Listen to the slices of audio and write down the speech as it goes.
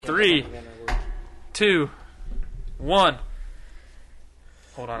3, 2, 1.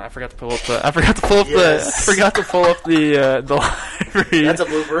 Hold on, I forgot to pull up the. I forgot to pull up the live read. That's a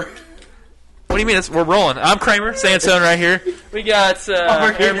blooper. What do you mean? We're rolling. I'm Kramer, Sandstone right here. We got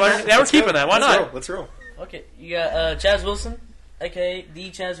everybody. Yeah, we're keeping that. Why not? Let's roll. Okay, you got Chaz Wilson, a.k.a.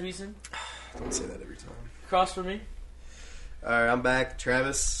 the Chaz Wilson. Don't say that every time. Across from me. All right, I'm back,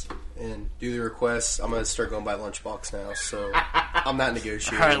 Travis, and do the requests. I'm going to start going by Lunchbox now, so I'm not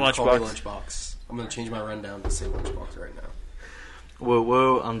negotiating. All right, Call me Lunchbox. Lunchbox. I'm going to change my rundown to say Lunchbox right now. Whoa,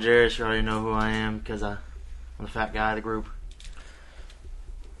 whoa, I'm Jairus. You already know who I am because I'm the fat guy of the group.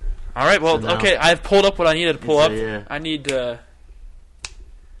 All right, well, So now- okay, I've pulled up what I needed to pull up. Yeah. I need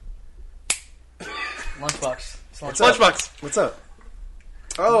Lunchbox. Lunchbox. What's up?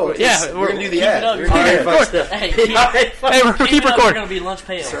 Oh, Yeah, we're going to do the keep ad. it up. We're All gonna do right, the Hey, Hey, we're keep We're recording. going to be lunch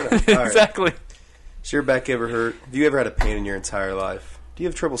pail. All right. Exactly. So your back ever hurt? Have you ever had a pain in your entire life? Do you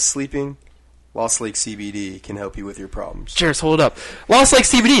have trouble sleeping? Lost Lake CBD can help you with your problems. Cheers, hold up. Lost Lake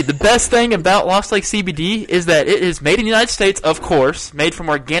CBD. The best thing about Lost Lake CBD is that it is made in the United States, of course, made from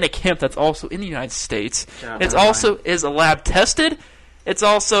organic hemp that's also in the United States. It's also is a lab tested. It's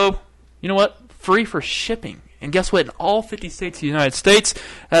also, you know what, free for shipping. And guess what? In all 50 states of the United States,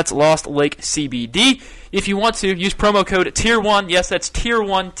 that's Lost Lake CBD. If you want to, use promo code Tier1. Yes, that's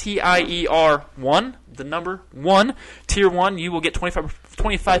Tier1, Tier 1, the number 1. Tier 1, you will get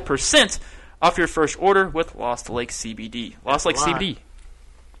 25% off your first order with Lost Lake CBD. Lost Lake Wow. CBD.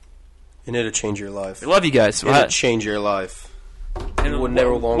 And it'll change your life. I love you guys. It'll change your life. And you will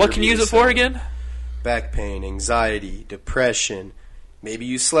never longer what can be you use the it for same. again? Back pain, anxiety, depression. Maybe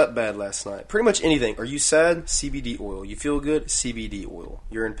you slept bad last night. Pretty much anything. Are you sad? CBD oil. You feel good? CBD oil.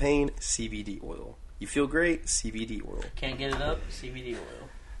 You're in pain? CBD oil. You feel great? CBD oil. Can't get it up? CBD oil.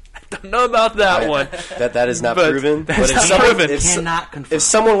 Don't know about that one. That is not But proven. that's But if not someone, proven. Cannot confirm. if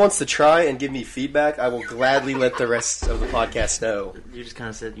someone wants to try and give me feedback, I will gladly let the rest of the podcast know. You just kind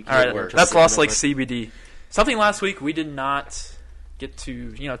of said you All can't right, work. that's Lost Lake CBD. Something last week we did not get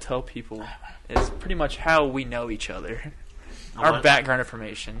to, tell people is pretty much how we know each other. Our background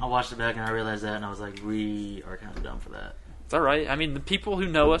information. I watched it back and I realized that, and I was like, we are kind of dumb for that. It's all right. I mean, the people who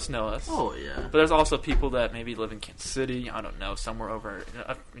know us know us. Oh, yeah. But there's also people that maybe live in Kansas City. I don't know, somewhere over.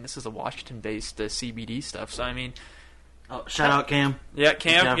 I mean, this is a Washington-based CBD stuff. So I mean, Oh, shout out Cam. yeah,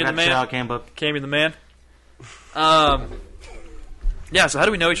 Cam, I you're the forgot to Shout out man. Cam, but Cam, you're the man. Yeah. So how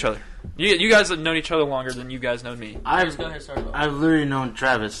do we know each other? You guys have known each other longer than you guys know me. I've Go ahead, start it off. I've literally known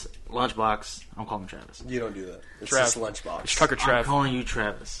Travis Lunchbox. I'm calling him Travis. You don't do that. It's Trav. just lunchbox. It's Trucker I'm Trav. calling you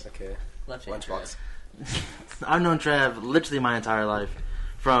Travis. Okay. Left hand. Lunchbox. I've known Trav literally my entire life,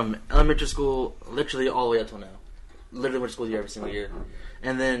 from elementary school, literally all the way up till now. Literally went to school every single year,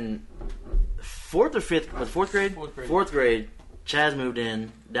 and then fourth grade. Fourth grade. Chaz moved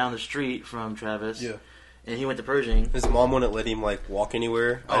in down the street from Travis. Yeah. And he went to Pershing. His mom wouldn't let him walk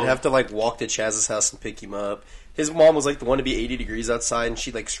anywhere. Oh. I'd have to walk to Chaz's house and pick him up. His mom was the one to be 80 degrees outside, and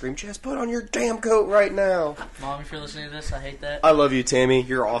she'd scream, "Chaz, put on your damn coat right now." Mom, if you're listening to this, I hate that. I love you, Tammy.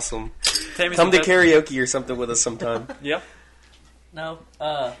 You're awesome. Tammy's Come the to best- karaoke or something with us sometime. Yep. No.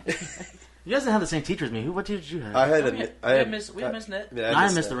 You guys didn't have the same teacher as me. What teacher did you have? I had we a. had Miss Net. Yeah,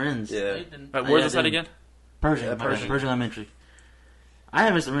 I missed the Renz. Yeah. We didn't. Where's Yeah, this at dude. again? Pershing. Yeah, my bad. Pershing. Pershing Elementary. I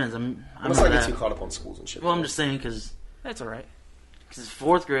have Mr. Renz. I'm Let's not get that. too caught up on schools and shit. Well, I'm just saying because That's all right.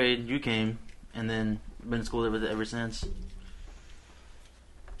 fourth grade you came, and then been in school ever since.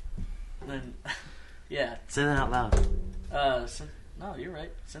 Then, yeah. Say that out loud. No, you're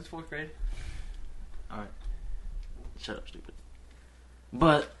right. Since fourth grade. Shut up, stupid.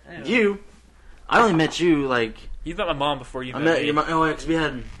 But Anyway. I only met you You met my mom before you I met met me. your mom. Because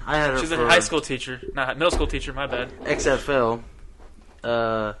I had her She's a for high school teacher, not middle school teacher. My bad. XFL. It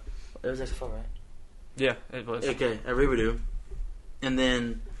was XFL, right? Yeah, it was. Okay, at Riverview. And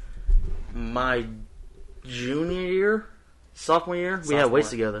then my sophomore year, we had weights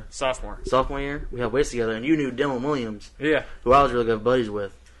together. Sophomore. Sophomore year, we had weights together, and you knew Dylan Williams, Yeah. who I was really good buddies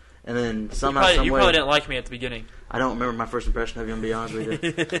with. And then somehow, You probably didn't like me at the beginning. I don't remember my first impression of you, to be honest with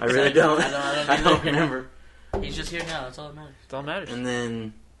you. I really don't. I don't remember. He's just here now. That's all that matters. It all matters. And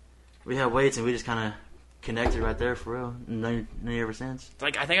then we had weights, and we just kind of connected right there for real. And knew you ever since.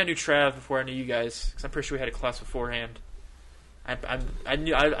 I think I knew Trav before I knew you guys, because I'm pretty sure we had a class beforehand. I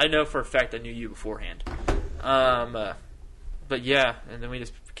know for a fact I knew you beforehand. But yeah, and then we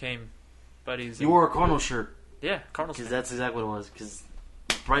just became buddies. You wore a Cardinal shirt. Yeah, Cardinals. Because that's exactly what it was. Because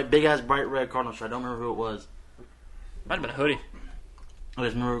big ass bright red Cardinal shirt. I don't remember who it was. Might have been a hoodie. I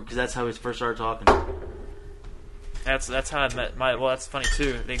just remember because that's how we first started talking. That's how I met my. Well, that's funny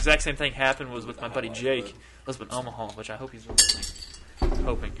too. The exact same thing happened was with my buddy Jake. Lives in Omaha, which I hope he's listening.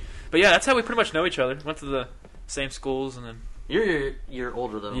 Hoping. But yeah, that's how we pretty much know each other. Went to the same schools, and then You're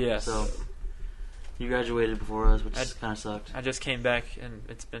older though. Yes. So you graduated before us, which kind of sucked. I just came back, and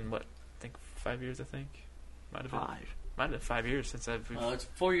it's been what, I think 5 years. I think might have been 5 years since I've. It's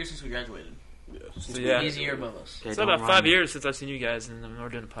 4 years since we graduated. So, yeah. He's a year above us. Okay, It's don't about remind 5 me. years since I've seen you guys, and then we're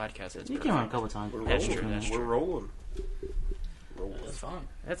doing a podcast. It's You perfect. came on a couple times. That's true. That's We're true. rolling. That's fine.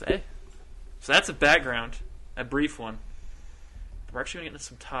 That's a. So that's a background, a brief one. We're actually gonna get into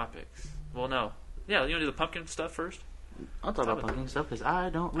some topics. Well, no. Yeah, you wanna do the pumpkin stuff first? I'll talk about pumpkin stuff because I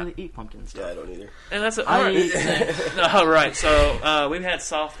don't really eat pumpkin stuff. Yeah, I don't either. And that's I alright. eat All right. So we had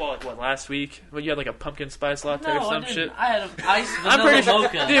softball last week? Well, you had like a pumpkin spice latte or No, I some didn't. shit. I had an iced I'm vanilla pretty sure.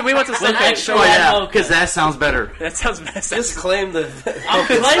 mocha. Dude, we went to some. With extra Oh white yeah, mocha. because that sounds better. That sounds messy. Just claim the. I'm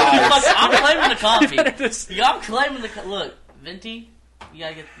claiming the coffee. Just- Yeah, I'm claiming the look, Venti. You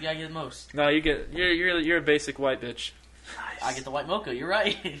gotta get the most. No, you're a basic white bitch. I get the white mocha. You're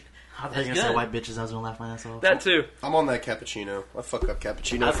right. I thought you were gonna say good. white bitches. I was gonna laugh my ass off. That too. I'm on that cappuccino. I fuck up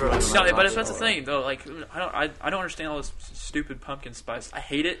cappuccino. I've for heard my of No, that. but that's the thing though. Like I don't understand all this stupid pumpkin spice. I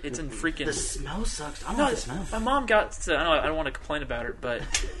hate it. It's in freaking. The smell sucks. I No, want the smell. my mom got. I don't want to complain about her, but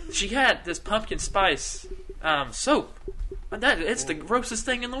she had this pumpkin spice soap. It's the grossest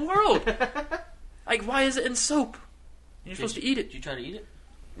thing in the world. Like, why is it in soap? You're supposed to eat it. Did you try to eat it?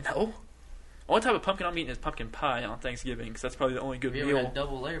 No. Only type of pumpkin I'm eating is pumpkin pie on Thanksgiving because that's probably the only good Have you ever meal. had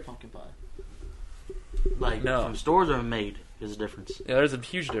double layer pumpkin pie? Like No. from stores or made is a difference. Yeah, there's a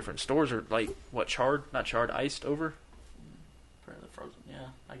huge difference. Stores are like what, charred? Not charred, iced over. Apparently frozen. Yeah,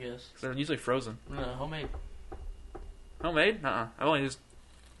 I guess. 'Cause they're usually frozen. No, homemade. Homemade? I've only used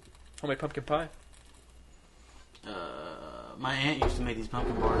homemade pumpkin pie. My aunt used to make these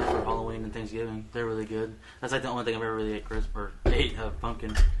pumpkin bars for Halloween and Thanksgiving. They're really good. That's like the only thing I've ever really ate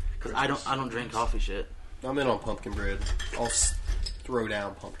pumpkin. Because I don't drink coffee shit. I'm in on pumpkin bread. I'll throw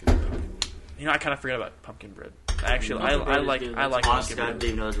down pumpkin bread. You know, I kind of forgot about pumpkin bread. Actually, I Pumpkin bread is like good. I like Honestly, pumpkin I bread. didn't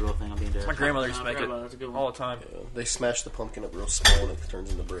even know that's a real thing. I'm being dead. My grandmother used to No, I make forgot it about it. That's a good one. all the time. Yeah, they smash the pumpkin up real small and it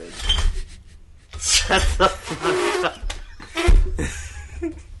turns into bread. Shut the fuck up.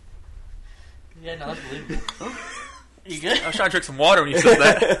 Yeah, no, that's believable. You good? I was trying to drink some water when you said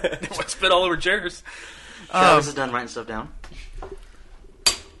that. I spit all over chairs. Travis is done writing stuff down.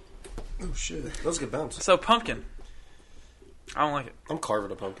 Oh shit, that was a good bounce. So pumpkin. I don't like it. I'm carving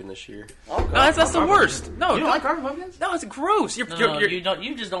a pumpkin this year. No, that's the worst. No, You don't like carving pumpkins? no, it's gross. No, you don't.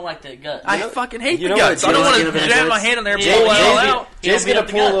 You just don't like that gut. I You know- fucking hate you the know what, guts. I don't Jay's want gonna to be jam my nuts. hand in there and Yeah, pull it Jay- all Jay- out. You Jay's don't beat gonna up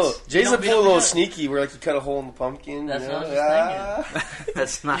the pull a guts. little. You Jay's don't gonna beat pull a up the little guts. sneaky where like you cut a hole in the pumpkin. That's you what I know? was just thinking.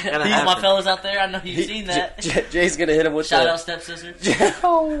 That's not gonna All my happen. fellas out there, I know you've seen that. Jay's gonna hit him with Shout that. out stepsister.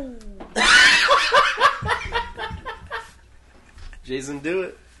 Jay's gonna do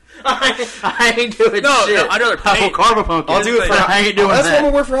it. I ain't doing No, shit. no, I'd rather I will paint. carve a pumpkin. I'll do it for- I ain't doing That's that.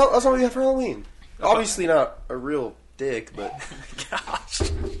 what we wear for. That's what we have for Halloween. Obviously not a real dick, but Gosh.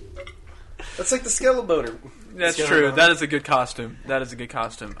 that's like the skeleton boner. That's Skeleton true. boner. That is a good costume. That is a good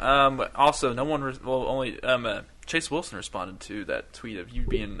costume. Also, no one. Only Chase Wilson responded to that tweet of you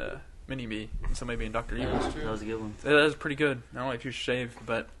being Mini Me and somebody being Dr. Evil. That's true. That was a good one. That is pretty good. I don't know if you shave,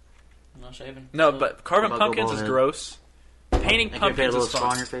 but I'm not shaving. no. So- But carving What about pumpkins go is bald head? gross. Painting And you paint a pumpkins little is scar on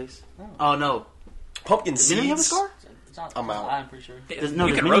fun. your face. Oh no. Pumpkin Does Minnie have a seeds. scar? It's not, I'm out. I'm pretty sure. Does, no,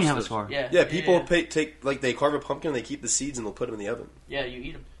 You does can Minnie roast have a those. scar? Yeah. Yeah, people take like they carve a pumpkin and they keep the seeds and they'll put them in the oven. Yeah, you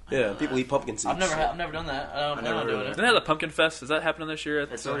eat them. Yeah, people eat pumpkin seeds. I've never done that. I'm never not heard doing of it. Didn't they have the Pumpkin Fest? Is that happening this year?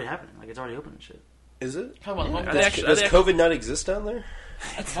 It's already happening. Like it's already open and shit. Is it? Talk about the Yeah, pumpkin. they actually- Does they COVID not exist down there?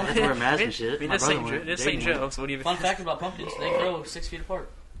 That's where Madison and shit. I mean, My it's brother St. went. It's Jaden St. went. Joe, so what do you Fun fact about pumpkins: they grow 6 feet apart.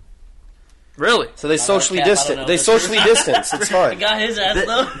 Really? So they socially Cap, I don't distant. know. They socially distance. It's I fine. got his ass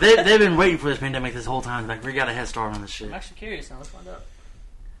though. They've been waiting for this pandemic this whole time. Like we got a head start on this shit. I'm actually curious now. Let's find out.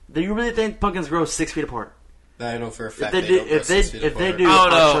 Do you really think pumpkins grow 6 feet apart? I know for a If fact they they do, don't grow if they 6 feet if they apart. do, I I'll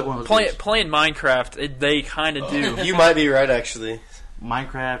don't chuck one know. of those Playing dudes. playing Minecraft, they kind of do. You might be right, actually.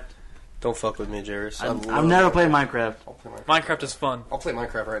 Minecraft. Don't fuck with me, Jairus. I've never played Minecraft. I'll play Minecraft. Minecraft is fun. I'll play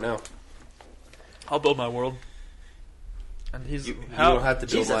Minecraft right now. I'll build my world. And he's You how don't have to build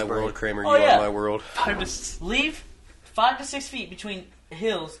Jesus, my bro. world, Kramer. Oh, You yeah. are my world. I'm just Leave 5 to 6 feet between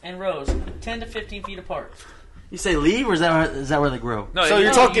hills and rows, 10 to 15 feet apart. You say leave, or is that where they grow? no. So it- you're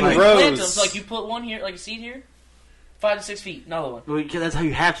No, talking you rows. plant them. So like you put one here, like a seed here, 5 to 6 feet, another one. Well, that's how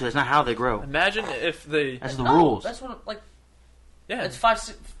you have to. That's not how they grow. Imagine if they That's the No, rules. That's what like yeah it's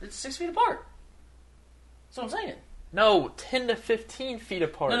 6 feet apart. That's what I'm saying. no 10 to 15 feet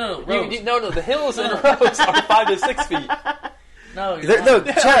apart. No, You- rows. no, the hills and rows are 5 to 6 feet. No, you're No, not.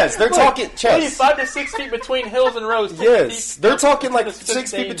 Chaz, they're talking. Wait, Chaz. 5 to 6 feet between hills and rows. 10 Yes, feet, they're talking like 10 to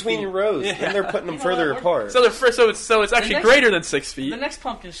 6 feet 15 between feet. rows, Yeah. and they're putting them You know further what? apart. So it's actually next- greater than 6 feet. The next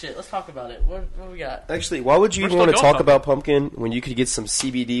pumpkin shit. Let's talk about it. What we got? Actually, why would you We're even still want to going talk pumpkin. about pumpkin when you could get some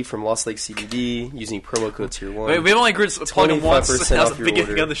CBD from Lost Lake CBD using promo code Tier 1? Wait, we've only agreed to plug them once 25% as off the your beginning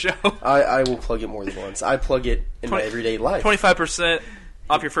order. of the show. I will plug it more than once. I plug it in my 20 everyday life. 25%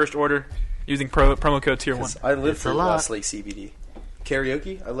 off your first order using promo code Tier 1. 'Cause I live It's for a lot. Lost Lake CBD.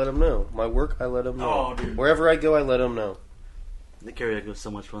 Karaoke, I let them know. My work, I let them know. Oh, dude. Wherever I go, I let them know. The karaoke was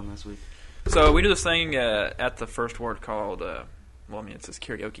so much fun last week. So we do this thing at the first word called, it's this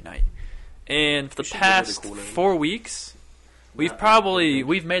karaoke night. And for the We should give it a past cool name. 4 weeks,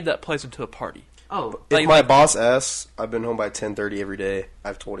 we've made that place into a party. Oh, If my boss asks, I've been home by 10:30 every day.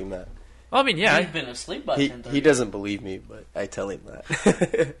 I've told him that. Well, I mean, yeah. You've been asleep by He 10:30. he doesn't believe me, but I tell him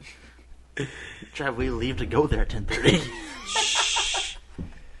that. Trav, we leave to go there at 10:30.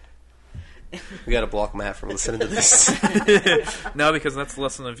 We gotta block Matt from listening to this. No, because that's the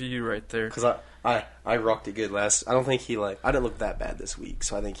lesson of you right there. Because I rocked it good last. I don't think I didn't look that bad this week,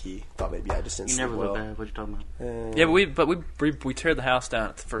 so I think he thought maybe I just didn't You sleep never well. look bad. What you talking about? Yeah, but we tear the house down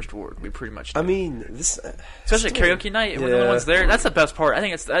at the first word. We pretty much do. I mean, this Especially at karaoke night, we're the only Yeah. ones there. That's the best part. I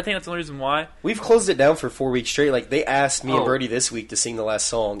think that's the only reason why. we've closed it down for 4 weeks straight. Like they asked me and Oh. Birdie this week to sing the last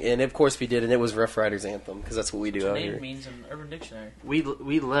song, and of course we did, and it was Rough Riders anthem because that's what we do What out name here. means in Urban Dictionary. We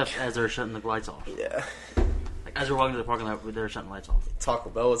left as they were shutting the lights off. Yeah, Like, as we were walking to the parking lot, they were shutting the lights off.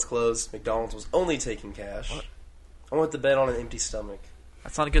 Taco Bell was closed. McDonald's was only taking cash. I went to bed on an empty stomach.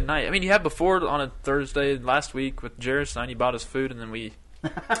 That's not a good night. I mean, you had before on a Thursday last week with Jairus and I, you bought us food, and then we...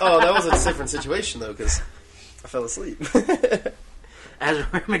 Oh, that was a different situation though because I fell asleep. As we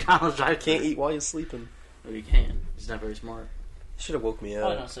were at McDonald's drive, Can't eat while you're sleeping. Oh, you can. It's not very smart. Should have woke me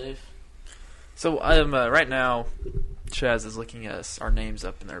Probably up. not safe. So, right now, Chaz is looking at our names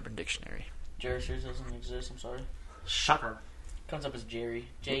up in the Urban Dictionary. Jerry Sears doesn't exist. I'm sorry. Shocker. Comes up as Jerry.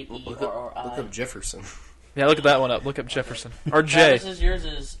 Look Jerry. up Jefferson. Yeah, look at that one up. Look up Jefferson. Or Jay.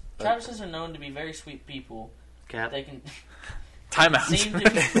 Travis's are known to be very sweet people. Cap. They can Timeout. seem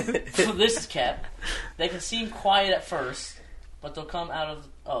to. So this is Cap. They can seem quiet at first, but they'll come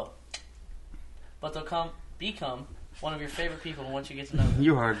become one of your favorite people once you get to know them.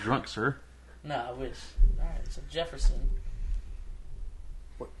 You are drunk, sir. No, I wish. All right, so Jefferson.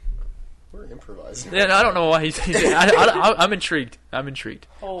 We're improvising. Yeah, no, I don't know why he's... I'm intrigued.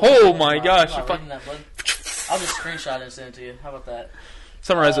 Oh my gosh. I'm not reading that, bud. I'll just screenshot it and send it to you. How about that?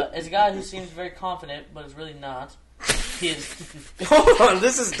 Summarize it. It's a guy who seems very confident, but is really not. He is. Hold on,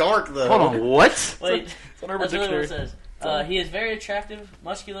 this is dark though. Hold on, what? Wait, It's on Urban that's really what it Dictionary. says. He is very attractive,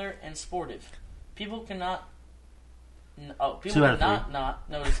 muscular, and sportive. People cannot. People 2 out of cannot not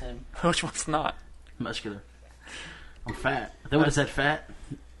notice him. Which one's not? Muscular. I'm fat. If they would have said fat,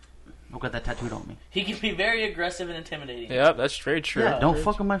 I've got that tattooed on me. He can be very aggressive and intimidating. Yeah, that's very true. Yeah, don't very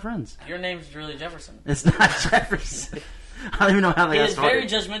fuck with my friends. Your name's really Jefferson. It's not Jefferson. I don't even know how they He got is very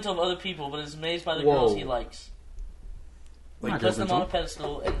started. judgmental of other people, but is amazed by the Whoa. girls he likes. I'm not Puts them on a judgmental.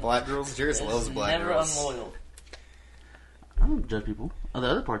 pedestal and Black girls? Jairus is loves black never girls. unloyal. I don't judge people. Oh, the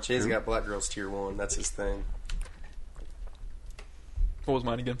other part's Jay's true. got black girls tier 1. That's his thing. What was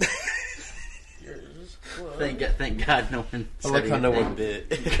mine again? Yours. Whoa. Thank God no one I said like how no anything. one bid.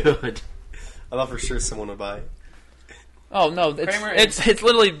 Good. I thought for sure someone would buy it. Oh, no. Kramer It's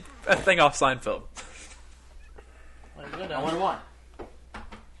literally a thing off Seinfeld. Wait, go I down. wonder why.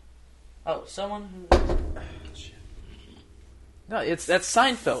 Oh, someone who. No, that's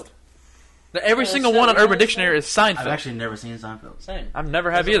Seinfeld. Every Yeah, single that's one on not- Urban Dictionary is Seinfeld. I've actually never seen Seinfeld. Same. I've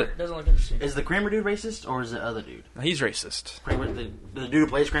never have either. Doesn't look interesting. Is the Kramer dude racist or is the other dude? He's racist. Kramer, the dude who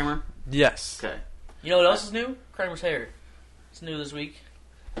plays Kramer? Yes. Okay. You know what else is new? Kramer's hair. It's new this week.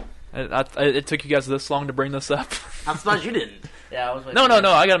 It took you guys this long to bring this up. I'm surprised you didn't. Yeah, I was waiting.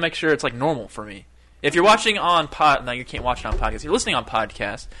 No. I gotta make sure it's like normal for me. If you're watching on no, you can't watch it on podcast. If you're listening on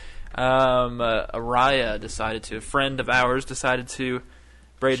podcast, Araya a friend of ours decided to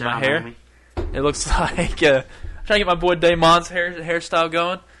braid Shout my out hair. Naomi. It looks like I'm trying to get my boy Damon's hairstyle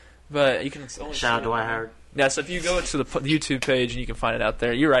going, but you can only Shout out see Dwight it. Howard. Yeah, so if you go to the YouTube page and you can find it out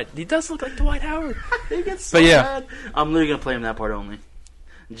there, you're right. He does look like Dwight Howard. He gets so But yeah. mad. I'm literally gonna play him that part only,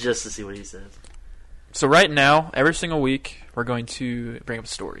 just to see what he says. So right now, every single week, we're going to bring up a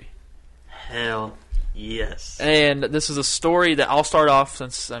story. Hell yes. And this is a story that I'll start off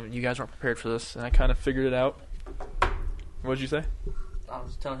since you guys weren't prepared for this, and I kind of figured it out. What did you say? I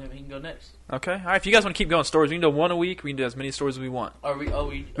was telling him he can go next. Okay. All right. If you guys want to keep going stories, we can do one a week. We can do as many stories as we want. Are we? Oh,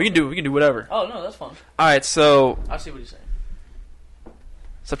 we. We can do whatever. Oh no, that's fun. All right. So I see what he's saying.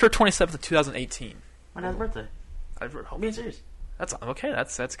 September 27th of 2018. My dad's birthday. I'm I'm being serious. That's okay.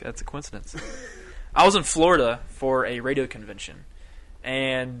 That's a coincidence. I was in Florida for a radio convention,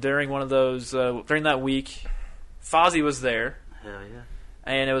 and during one of those during that week, Fozzy was there. Hell yeah.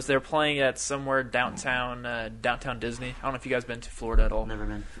 And they're playing at somewhere downtown Disney. I don't know if you guys been to Florida at all. Never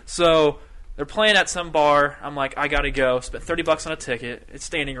been. So they're playing at some bar. I'm like, I gotta go. Spent $30 on a ticket. It's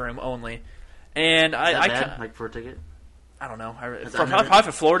standing room only. And Is I that bad? Like for a ticket? I don't know. never- Probably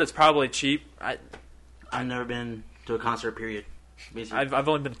for Florida, it's probably cheap. I've never been to a concert. Period. Basically. I've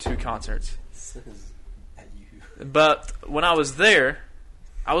only been to 2 concerts. This is at you. But when I was there,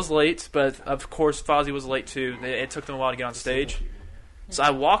 I was late. But of course, Fozzy was late too. It took them a while to get on stage. So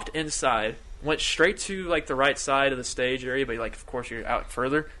I walked inside, went straight to like the right side of the stage area, but like of course you're out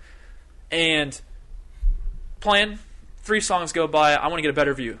further, and playing 3 songs go by. I want to get a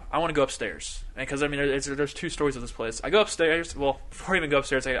better view. I want to go upstairs, because I mean there's 2 stories of this place. I go upstairs. Well, before I even go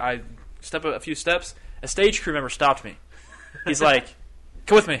upstairs, I step a few steps. A stage crew member stopped me. He's like,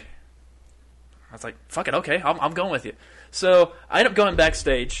 "Come with me." I was like, "Fuck it, okay, I'm going with you." So I end up going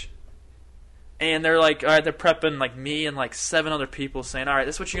backstage. And they're like, all right, they're prepping like me and like 7 other people, saying, all right,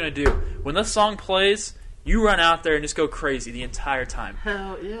 this is what you're going to do. When this song plays, you run out there and just go crazy the entire time.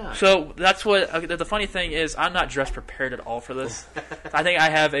 Hell yeah. So that's what, the funny thing is, I'm not dressed prepared at all for this. I think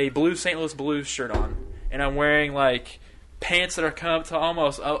I have a blue St. Louis Blues shirt on, and I'm wearing like pants that are come up to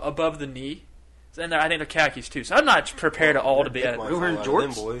almost above the knee. And I think they're khakis too. So I'm not prepared at all to be at. You're wearing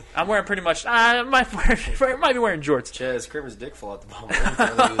jorts? Boy. I'm wearing pretty much, I might be wearing jorts. Chaz, Kramer's dick fall out the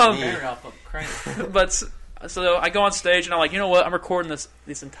bottom. Bear off up crank. But so I go on stage and I'm like, you know what? I'm recording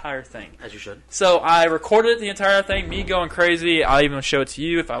this entire thing. As you should. So I recorded the entire thing, me going crazy. I'll even show it to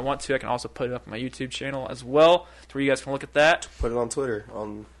you if I want to. I can also put it up on my YouTube channel as well, to where you guys can look at that. Put it on Twitter.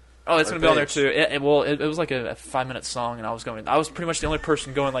 On Oh, it's our going to be on there page. too. It was like a 5-minute song, and I was pretty much the only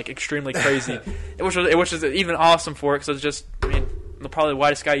person going like extremely crazy, which is even awesome for it, because it's just, I mean, probably the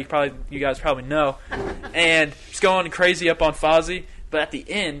whitest guy you guys probably know, and just going crazy up on Fozzy. But at the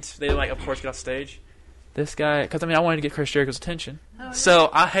end, they like, of course, get off stage. This guy, because I mean, I wanted to get Chris Jericho's attention,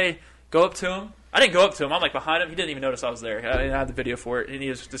 so I go up to him. I didn't go up to him. I'm like behind him. He didn't even notice I was there. I had the video for it, and he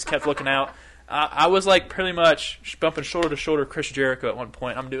just kept looking out. I was like pretty much bumping shoulder to shoulder with Chris Jericho at one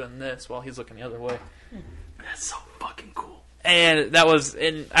point. I'm doing this while he's looking the other way. That's so fucking cool. And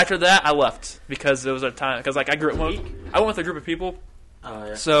after that, I left because it was a time, because like I went with a group of people. Oh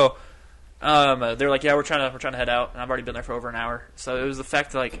yeah. So they're like, yeah, we're trying to head out, and I've already been there for over an hour. So it was the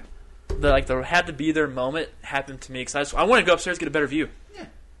fact that the had to be there moment happened to me, because I wanted to go upstairs and get a better view. Yeah.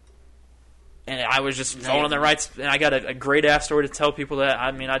 And I was just falling on the right, and I got a great ass story to tell people that.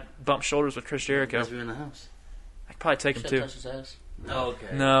 I mean, I bumped shoulders with Chris Jericho. Must be in the house. I could probably take him Should too. touch his ass. Oh,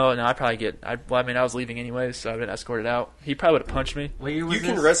 okay. No, I probably I was leaving anyways, so I've been escorted out. He probably would have punched me. What year was You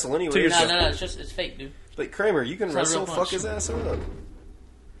can this? wrestle anyway. 2 years No, it's fake, dude. Like Kramer, you can It's not a wrestle. real Fuck punch. his ass up.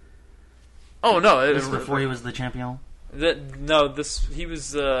 Oh no! This is before he was the champion.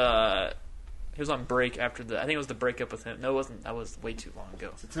 He was on break after I think it was the breakup with him. No, it wasn't. That was way too long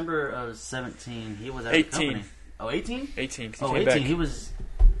ago. September of 17, he was at 18. the company. Oh, 18? 18. 'Cause he Oh, came 18. back. He was.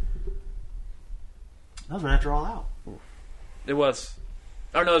 That was right after All Out. It was.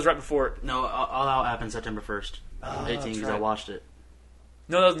 Oh no, it was right before it. No, All Out happened September 1st. 18 that's because I right. watched it.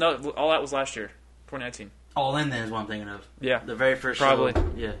 No, all that was last year, 2019. All In then is what I'm thinking of. Yeah. The very first Probably.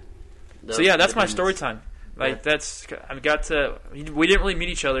 show. Yeah. So yeah, that's my The story Demons. time. Like Yeah. we didn't really meet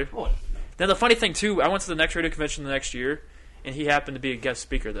each other. Oh, Then the funny thing too, I went to the next radio convention the next year, and he happened to be a guest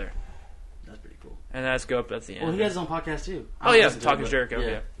speaker there, that's pretty cool. and that's go up at the end. Well, he has his own podcast too. I Oh don't yeah, listen to Talking it, but Jericho.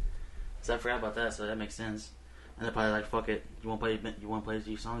 Yeah. So I forgot about that, so that makes sense. And they're probably like, "Fuck it, you want to play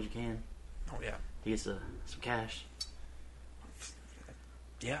these songs? You can." Oh yeah. He gets some cash.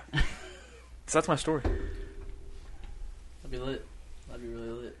 Yeah. So that's my story. That'd be lit. That'd be really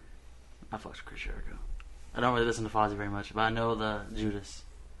lit. I fucks with Chris Jericho. I don't really listen to Fozzy very much, but I know the Judas.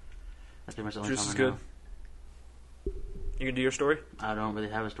 That's pretty much the only Judas song is I know. good. You can do your story. I don't really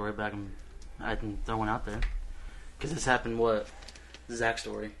have a story, but I can throw one out there. Because this happened, Zach's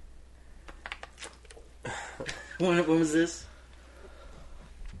story. when was this?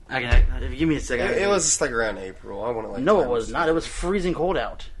 If you give me a second. It was just like around April. I want to like. No, it was not. It was freezing cold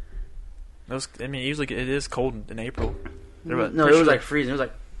out. Usually it is cold in April. No, it was like freezing. It was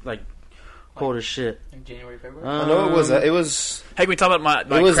like cold as shit. In January, February? I know it was. It was. Hey, can we talk about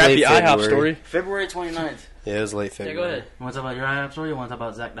my It was crappy late IHOP February. story? February 29th. Yeah, it was late Yeah, February. go ahead. You want to talk about your IHOP story or you want to talk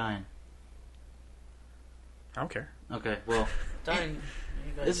about Zach dying? I don't care. Okay, well. Darn,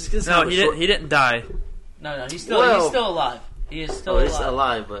 you guys- This is No, he didn't die. No, he's Well- still alive. He is still He's alive.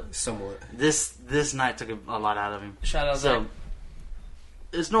 alive, but Somewhat. this night took a lot out of him. Shout out So, Zach.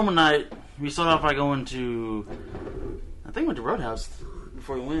 it's normal night. We start off by going to I think we went to Roadhouse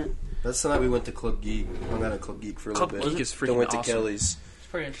before we went. That's the night we went to Club Geek. Hung out at Club Geek for a Club little bit. Geek is freaking Then went to awesome. Kelly's. It's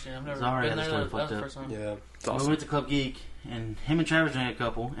pretty interesting. I've never It's alright, been I there. just That was fucked the up. first time. Yeah. It's awesome. We went to Club Geek, and him and Travis drank a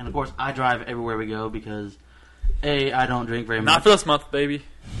couple. And of course, I drive everywhere we go because A, I don't drink very much. Not for this month, baby.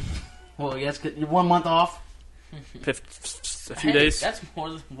 Well, yes, 'cause you're 1 month off. A few Hey, days. That's more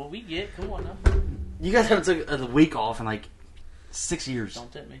than what we get. Come on now. You guys haven't took a week off in like 6 years.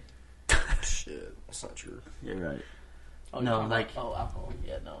 Don't tip me. Shit. That's not true. You're right. Oh, No, you're talking like- about- alcohol.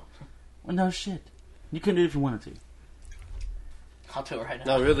 Yeah, no. Well, no shit. You couldn't do it if you wanted to. I'll do it right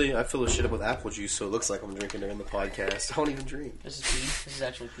now. No, really. I fill this shit up with apple juice, so it looks like I'm drinking during the podcast. I don't even drink. This is pee. This is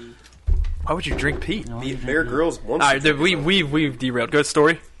actually pee. Why would you drink Pete? You know, The you Bear drink- Grylls won. All right, we've derailed. Good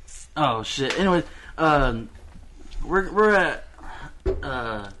story. Oh shit. Anyway, we're at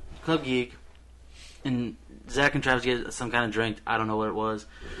Club Geek, and Zach and Travis get some kind of drink. I don't know what it was,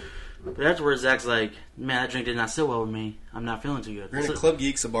 but afterwards Zach's like, "Man, that drink did not sit well with me. I'm not feeling too good." We're in a Club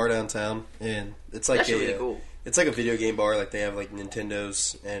Geek's, a bar downtown, and it's like That's really cool. It's like a video game bar. Like they have like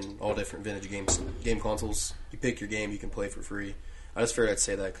Nintendos and all different vintage game consoles. You pick your game, you can play for free. I just figured I'd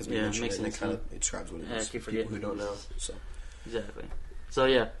say that because we Yeah, mentioned makes it, and it sense, kind of describes what it Yeah, I is. keep for people forgetting who don't know. this. So Exactly. So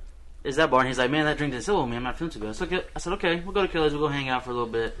yeah, it's that bar, and he's like, "Man, that drink didn't sit well with me. I'm not feeling too good." So I said, "Okay, we'll go to Kelly's. We'll go hang out for a little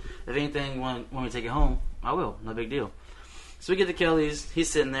bit. If anything, when we take it home, I will. No big deal." So we get to Kelly's. He's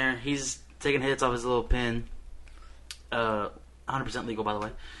sitting there. He's taking hits off his little pen. 100% legal, by the way.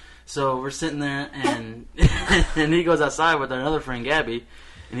 So we're sitting there, and and he goes outside with another friend, Gabby,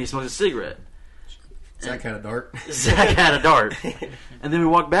 and he smokes a cigarette. is that kind of dark? Zach had a dart. And then we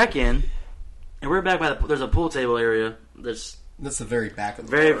walk back in, and we're back by there's a pool table area that's That's the very back of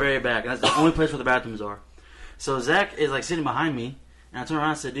the very, bar. very back. And that's the only place where the bathrooms are. So Zach is like sitting behind me, and I turn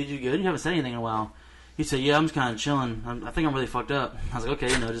around and said, "Dude, you good? You haven't said anything in a while." He said, "Yeah, I'm just kind of chilling. I think I'm really fucked up." I was like, "Okay,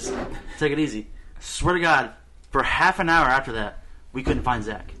 just take it easy." Swear to God, for half an hour after that, we couldn't find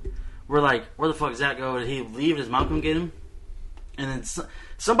Zach. We're like, "Where the fuck did Zach go? Did he leave? Did his mom come get him?" And then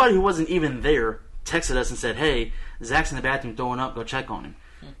somebody who wasn't even there texted us and said, "Hey, Zach's in the bathroom throwing up. Go check on him."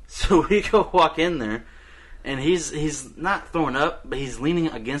 So we go walk in there, and he's not throwing up, but he's leaning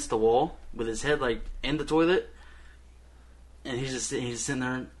against the wall with his head like in the toilet, and he's just sitting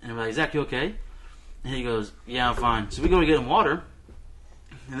there, and we're like, "Zach, you okay?" And he goes, "Yeah, I'm fine." So we go to get him water,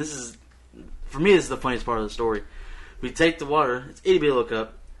 and this is, for me, this is the funniest part of the story. We take the water, it's itty bitty little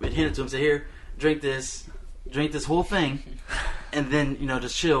cup, we hand it to him, say, "Here, drink this whole thing, and then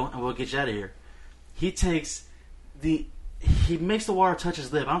just chill, and we'll get you out of here." He takes he makes the water touch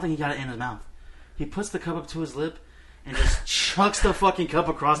his lip. I don't think he got it in his mouth. He puts the cup up to his lip and just chucks the fucking cup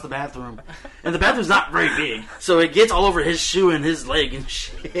across the bathroom. And the bathroom's not very big, so it gets all over his shoe and his leg and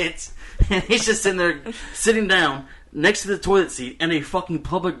shit. And he's just sitting down next to the toilet seat in a fucking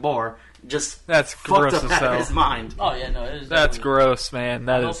public bar, just That's fucked gross up as out of hell. his mind. Oh yeah, no, it is. That's definitely- gross, man.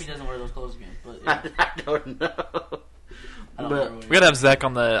 I That hope is. he doesn't wear those clothes again. But yeah, I don't know. I don't But remember We gotta have Zach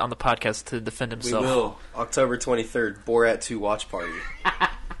on the podcast to defend We himself. will. October 23rd, Borat 2 watch party.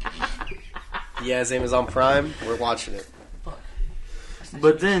 He has Amazon Prime. We're watching it.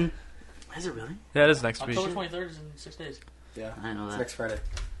 But then, is it really? Yeah, it is next week. October 23rd is in 6 days. Yeah. I know It's that. next Friday.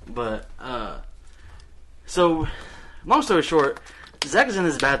 But, so, long story short, Zach is in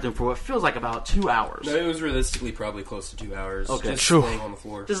his bathroom for what feels like about 2 hours. No, it was realistically probably close to 2 hours. Okay. Just Phew. laying on the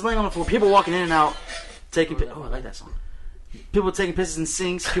floor. Just laying on the floor. People walking in and out, taking oh, I like that song. People taking pisses in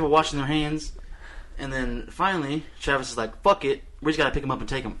sinks, people washing their hands. And then, finally, Travis is like, fuck it, we just gotta pick him up and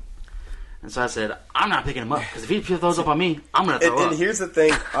take him. And so I said, I'm not picking him up, because if he throws up on me, I'm gonna throw up. And here's the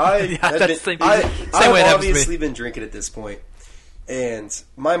thing. I Yeah, have that's been, the same I, way it I've happens to me. obviously been drinking at this point. And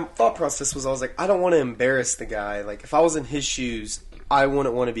my thought process was, I was like, I don't want to embarrass the guy. Like, if I was in his shoes, I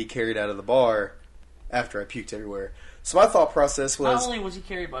wouldn't want to be carried out of the bar after I puked everywhere. So my thought process Not was, only was he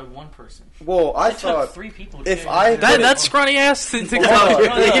carried by one person, well, I it took thought 3 people to if carry I him. That scrawny ass to Hold go.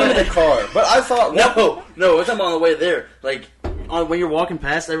 on, they get in the car. But I thought, No, it's on the way there. Like, when you're walking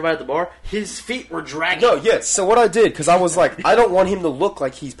past everybody at the bar, his feet were dragging. no, yes. So what I did, because I was like, I don't want him to look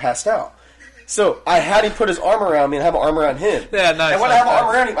like he's passed out. So I had him put his arm around me and have an arm around him. Yeah, nice, And when I have an nice,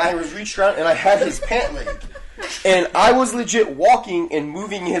 arm around him, I was reached around and I had his pant leg. And I was legit walking and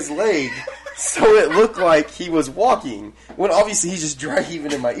moving his leg so it looked like he was walking. When obviously he's just dry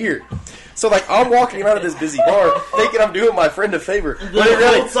heaving in my ear. So like I'm walking around at this busy bar thinking I'm doing my friend a favor. But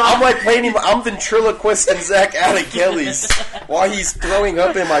really, I'm like playing him, I'm ventriloquisting Zach out of Kelly's while he's throwing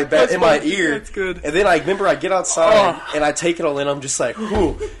up in my ear. That's good. And then I remember I get outside and I take it all in. I'm just like, whew.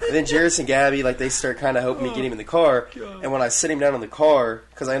 And then Jairus and Gabby, like, they start kind of helping me get him in the car. And when I sit him down in the car,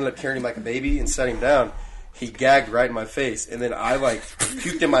 because I ended up carrying him like a baby and setting him down, he gagged right in my face. And then I, like,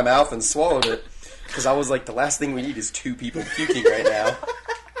 puked in my mouth and swallowed it. Because I was like, the last thing we need is 2 people puking right now.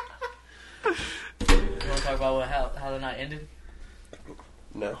 You want to talk about how the night ended?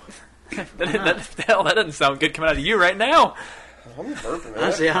 No. That doesn't sound good coming out of you right now. I'm burping, man.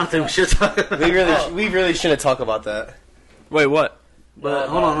 Honestly, I don't think we should talk about that. We really shouldn't talk about that. Wait, what? But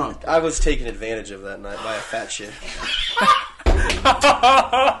hold on. I was taken advantage of that night by a fat shit. She's not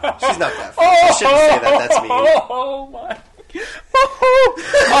that fat. I shouldn't say that. That's mean. Oh my.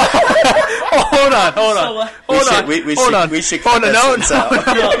 Hold on. We should cut this out.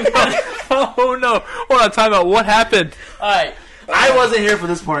 Oh no! Hold on, time out. What happened? All right. I wasn't here for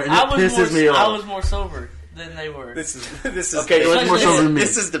this part, and it pisses me off. I was more sober than they were. This is okay. It was more sober than me.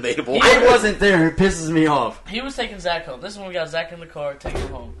 This is debatable. I wasn't there. It pisses me off. He was taking Zach home. This is when we got Zach in the car, taking him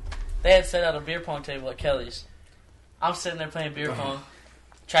home. They had set out a beer pong table at Kelly's. I'm sitting there playing beer pong.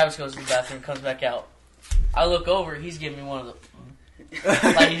 Travis goes to the bathroom, comes back out. I look over. He's giving me one of the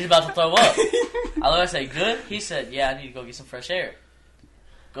like he's about to throw up. I say, "Good." He said, "Yeah, I need to go get some fresh air."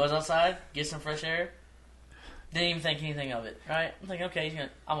 Goes outside, gets some fresh air. Didn't even think anything of it, right? I'm thinking, okay,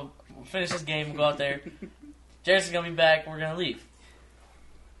 I'm going to finish this game and go out there. Jared's going to be back. We're going to leave.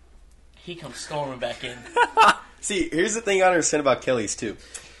 He comes storming back in. See, here's the thing I understand about Kelly's, too.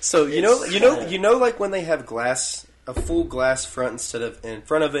 So, you know, like when they have a full glass front instead of in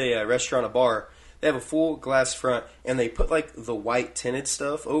front of a restaurant, a bar, they have a full glass front, and they put, like, the white tinted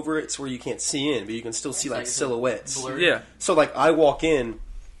stuff over it so where you can't see in, but you can still see, like silhouettes. Blurry. Yeah. So, like, I walk in,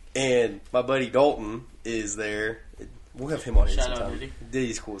 and my buddy Dalton is there. We'll have him on here Shout out sometime. Diddy.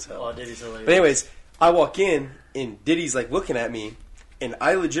 Diddy's cool as hell. Oh, Diddy's hilarious. But anyways, I walk in, and Diddy's, like, looking at me, and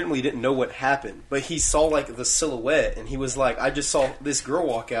I legitimately didn't know what happened. But he saw, like, the silhouette, and he was like, I just saw this girl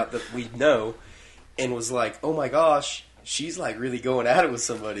walk out that we know, and was like, oh my gosh, she's, like, really going at it with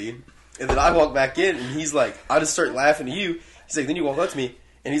somebody. And then I walk back in, and he's like, I just start laughing at you. He's like, then you walk up to me,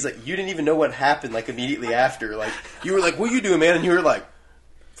 and he's like, you didn't even know what happened, like, immediately after. Like, you were like, what are you doing, man? And you were like,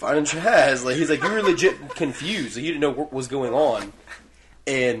 finding Chaz. Like, he's like, you were legit confused. Like, you didn't know what was going on.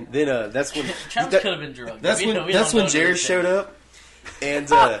 And then that's when Travis could have been drugged. That's when Jared showed up. And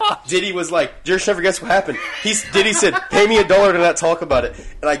Diddy was like, Jared, never guess what happened. Diddy said, pay me $1 to not talk about it.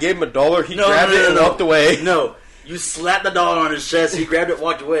 And I gave him $1. He grabbed it and walked away. No, you slapped the dollar on his chest. He grabbed it,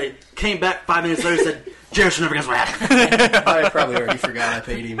 walked away. Came back 5 minutes later, said, Jared should never guess what happened. I probably already forgot I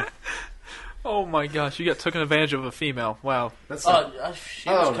paid him. Oh my gosh, you got taken advantage of a female. Wow. That's she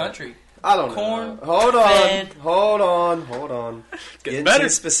was country. I don't Corn, know. Hold on. Getting better. Too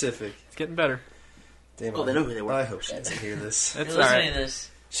specific. It's getting better. Damn, Oh, they know who they were. I hope she doesn't hear this. You're It's listening alright. to this.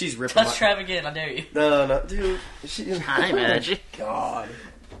 She's ripping Touch my... Trav again, I dare you. No, dude. I'm mad at you. God.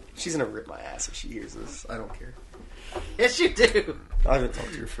 She's gonna rip my ass if she hears this. I don't care. Yes, you do. I haven't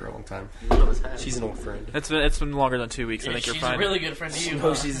talked to her for a long time. She's an old friend. It's been longer than 2 weeks. I think you're She's fine. a really good friend to you.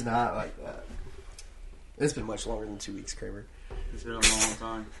 No, she's not like that. It's been much longer than 2 weeks, Kramer. It's been a long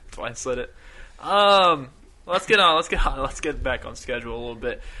time. That's why I said it. Let's get on. Let's get back on schedule a little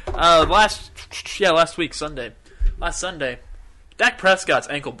bit. Last week, last Sunday, Dak Prescott's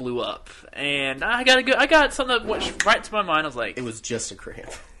ankle blew up, and I got something that went right to my mind. I was like, It was just a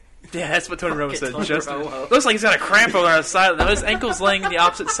cramp. yeah, that's what Tony Romo said. Tony Just Romo. looks like he's got a cramp over on his side. Now his ankle's laying the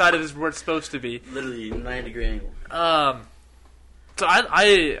opposite side of where it's supposed to be. Literally 90-degree angle. So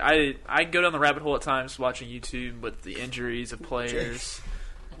I go down the rabbit hole at times watching YouTube with the injuries of players.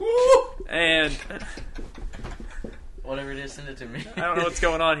 And Whatever it is, send it to me. I don't know what's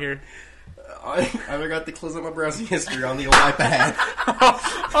going on here. I forgot to close up my browsing history on the old iPad.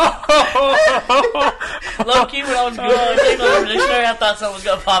 Low key, when I was going over the dictionary, I thought something was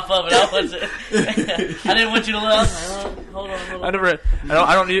gonna pop up, and I wasn't. I didn't want you to look. I was like, hold on. I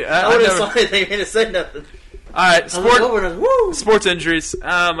don't need. I I wouldn't never. have saw anything. He didn't say nothing. All right, I looked over and I was, woo! sports injuries. And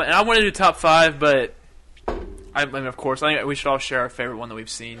I want to do top 5, but I mean, of course, I think we should all share our favorite one that we've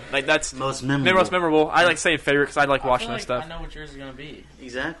seen. Like that's Most maybe memorable. most memorable. I like saying favorite because I like watching I this feel like stuff. I know what yours is gonna be.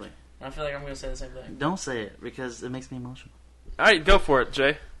 Exactly. I feel like I'm gonna say the same thing. Don't say it because it makes me emotional. All right, go for it,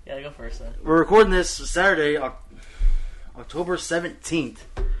 Jay. Yeah, go first then. We're recording this Saturday, October 17th.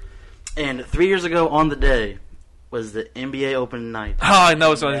 And 3 years ago on the day was the NBA opening night. Oh, I know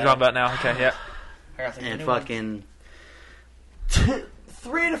what you're talking about now. Okay, yeah. I gotta think of a And new one. fucking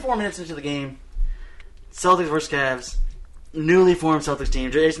 3 to 4 minutes into the game, Celtics versus Cavs, newly formed Celtics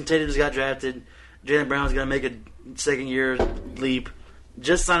team. Jason Tatum just got drafted. Jaylen Brown's going to make a second-year leap.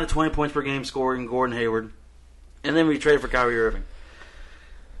 Just signed a 20 points per game scoring Gordon Hayward. And then we traded for Kyrie Irving.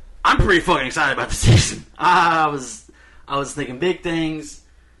 I'm pretty fucking excited about the season. I was thinking big things,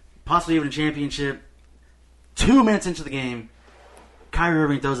 possibly even a championship. 2 minutes into the game, Kyrie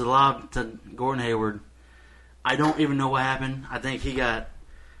Irving throws a lob to Gordon Hayward. I don't even know what happened. I think he got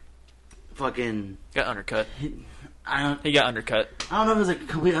fucking Got undercut. I don't He got undercut. know if it was a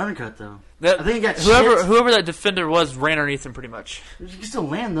complete undercut though. That, I think he got whoever that defender was ran underneath him pretty much. You can still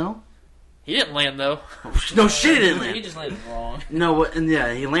land though. He didn't land though. No shit, he didn't land. He just landed wrong. No, and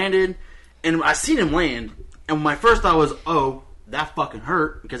yeah, he landed, and I seen him land, and my first thought was, oh, that fucking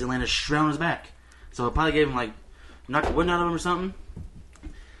hurt because he landed straight on his back. So it probably gave him like knocked the wind out of him or something.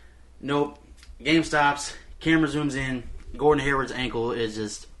 Nope. Game stops. Camera zooms in. Gordon Hayward's ankle is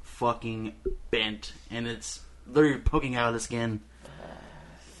just fucking bent, and it's literally poking out of the skin.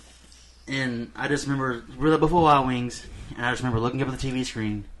 And I just remember we were before Wild Wings, and I just remember looking up at the TV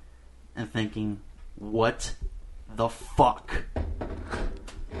screen and thinking, "What the fuck?"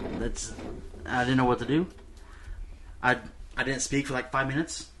 I didn't know what to do. I didn't speak for like 5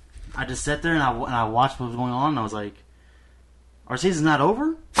 minutes. I just sat there and I watched what was going on, and I was like, "Our season's not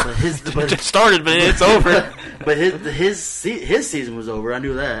over." But It started, but it's over. But his season was over. I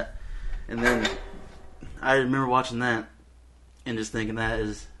knew that, and then I remember watching that and just thinking that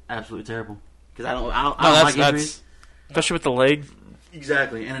is absolutely terrible because I don't like injuries, especially with the leg.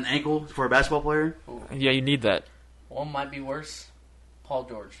 Exactly, and an ankle for a basketball player. Yeah, you need that. One might be worse. Paul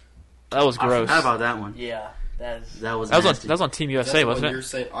George. That was I gross. forgot about that one. Yeah, That was That nasty. was on Team That's USA, the one wasn't you're it?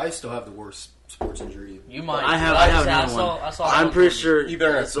 saying I still have the worst sports injury. You might. I have another I one. saw I'm pretty sure You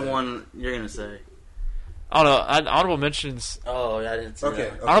better that's the not say. one you're gonna say. I don't know. Honorable mentions. Oh, yeah, I didn't see Okay.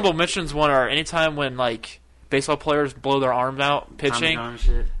 that. Honorable mentions one are anytime when like baseball players blow their arms out pitching. Tommy John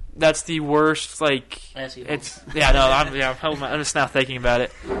shit. That's the worst. Like it's I'm just now thinking about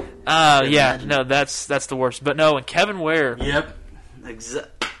it. Imagine. No, that's the worst. But no, when Kevin Ware Yep.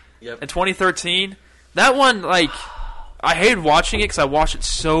 Yep. in 2013, that one like I hated watching it because I watched it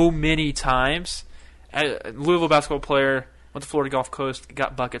so many times. Louisville basketball player went to Florida Gulf Coast,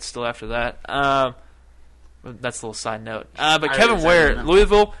 got buckets still after that. That's a little side note. But I Kevin didn't Ware, know.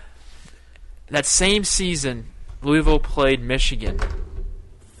 Louisville, that same season, Louisville played Michigan.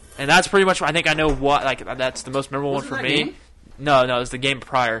 And that's pretty much, I think I know what, like, that's the most memorable Was one it for that me. game? No, it was the game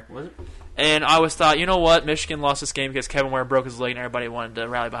prior. Was it? And I always thought, you know what, Michigan lost this game because Kevin Ware broke his leg and everybody wanted to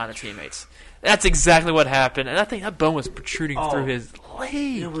rally behind their teammates. That's exactly what happened. And I think that bone was protruding through his leg.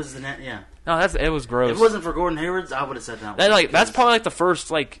 It was the yeah. No, it was gross. If it wasn't for Gordon Hayward's, I would have said that That, one. that's probably like the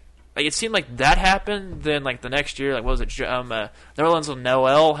first like it seemed like that happened. Then like the next year, like what was it? Netherlands with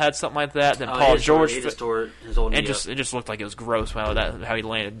Noel had something like that. Then Paul George, he just tore his old knee it just looked like it was gross how he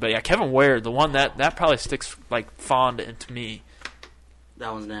landed. But yeah, Kevin Ware, the one that probably sticks like fond into me.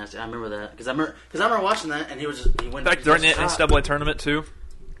 That one's nasty. I remember that because I remember watching that, and he went Back during the NCAA tournament too,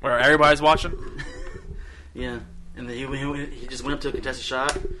 where everybody's watching. Yeah, and then he just went up to a contested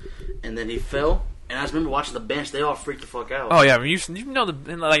shot, and then he fell. And I just remember watching the bench; they all freaked the fuck out. Oh yeah, I mean, you know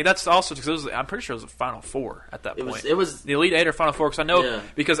and like that's also because I'm pretty sure it was the Final Four at that point. It was the Elite Eight or Final Four because I know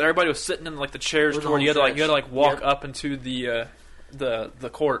because everybody was sitting in like the chairs It was to where you had on to like walk Yep. up into the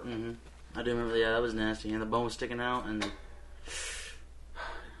court. Mm-hmm. I do remember. Yeah, that was nasty, and the bone was sticking out. And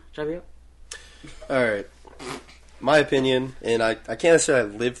Chubby up. All right. My opinion, and I can't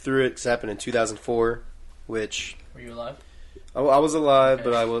necessarily live through it because it happened in 2004, which... Were you alive? I was alive, Okay.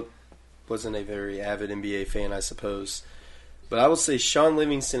 but I wasn't a very avid NBA fan, I suppose. But I will say Sean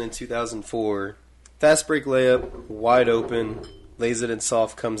Livingston in 2004, fast break layup, wide open, lays it in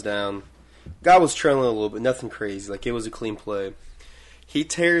soft, comes down. Guy was trailing a little bit, nothing crazy. Like, it was a clean play. He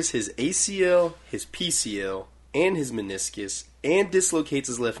tears his ACL, his PCL, and his meniscus, and dislocates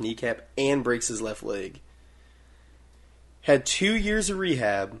his left kneecap, and breaks his left leg. Had 2 years of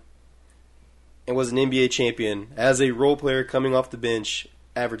rehab, and was an NBA champion as a role player coming off the bench,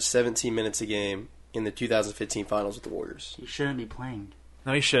 averaged 17 minutes a game in the 2015 finals with the Warriors. He shouldn't be playing.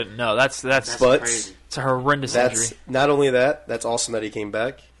 No, he shouldn't. No, that's But crazy. it's a horrendous that's injury. not only that, that's awesome that he came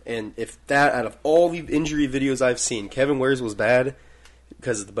back. And if that, out of all the injury videos I've seen, Kevin Ware's was bad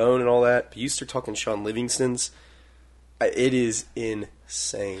because of the bone and all that, but you start talking Sean Livingston's, it is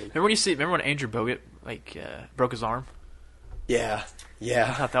insane. Remember when Andrew Bogut broke his arm? Yeah, I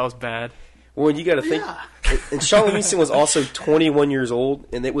yeah. thought that was bad. Well, you got to think. And Sean Livingston was also 21 years old,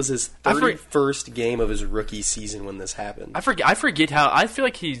 and it was his I 31st game of his rookie season when this happened. I forget how. I feel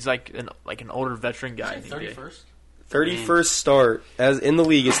like he's like an older veteran guy. in the NBA. 31st? 31st start as in the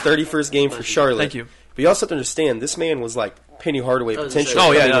league, his 31st game for Charlotte. Thank you. But you also have to understand, this man was like Penny Hardaway I was potentially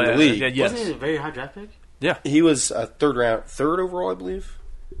gonna say- coming in the league. yeah, yes. Wasn't he a very high draft pick? Yeah. He was a third overall, I believe.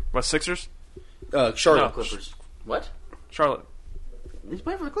 What, Sixers? Charlotte. No, Clippers. What? Charlotte. He's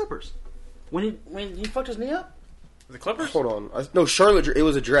playing for the Clippers. When he fucked his knee up? The Clippers? Hold on. No, Charlotte. It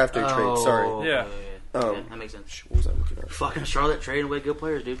was a draft day trade. Sorry. Yeah. Okay, that makes sense. What was I looking at? Fucking Charlotte trading away good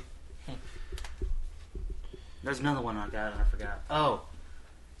players, dude. There's another one I got and I forgot. Oh.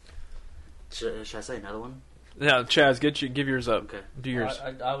 Should I say another one? Yeah, Chaz, give yours up. Okay. Do yours.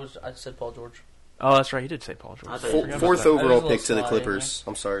 I said Paul George. Oh, that's right. He did say Paul I George. thought you were- Fourth There's a overall little pick to the slide in Clippers.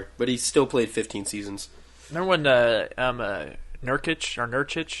 I'm sorry, but he still played 15 seasons. Remember when Nurkic,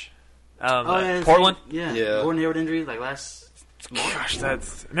 Portland. Portland? Yeah. Yeah. Gordon Hayward injury like last. Gosh,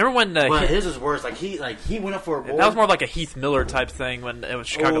 that's. Remember when But his was worse. Like he went up for a board. that was more like a Heath Miller type thing when it was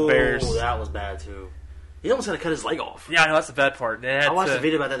Chicago Bears. That was bad too. He almost had to cut his leg off. Yeah, I know that's the bad part. They had I watched to- a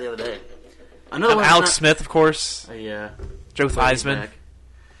video about that the other day. Another one. Alex Smith, of course. Yeah. Joe He's Theismann. back.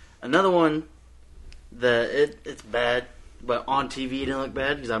 Another one that it's bad, but on TV it didn't look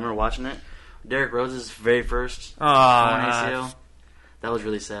bad because I remember watching it. Derrick Rose's very first torn ACL. That was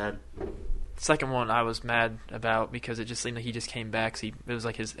really sad. Second one I was mad about because it just seemed like he just came back. So it was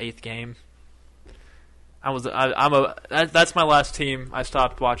like his 8th game. That's my last team. I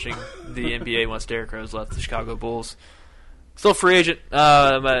stopped watching the NBA once Derrick Rose left the Chicago Bulls. Still free agent.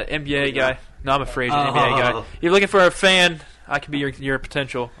 I'm an NBA guy. No, I'm a free agent NBA guy. You're looking for a fan. I can be your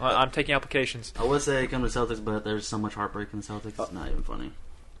potential. I'm taking applications. I would say come to Celtics, but there's so much heartbreak in the Celtics. It's not even funny.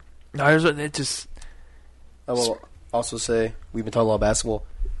 No, it just. I will also say we've been talking about basketball.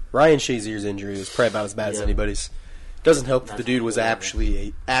 Ryan Shazier's injury was probably about as bad as Yeah. anybody's. Doesn't help that the That's dude was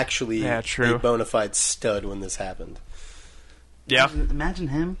horrible. actually Yeah, true. a bona fide stud when this happened. Yeah. Imagine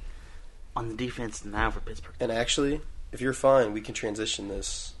him on the defense now for Pittsburgh. And actually, if you're fine, we can transition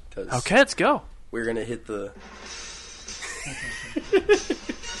this because Okay, let's go. we're gonna hit the.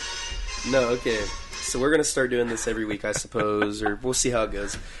 No, okay. So we're gonna start doing this every week, I suppose, or we'll see how it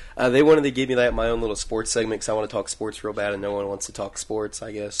goes. They wanted to give me my own little sports segment because I want to talk sports real bad, and no one wants to talk sports.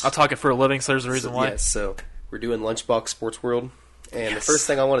 I guess. I'll talk it for a living, so there's a reason why. Yes, so we're doing Lunchbox Sports World, and the Yes. first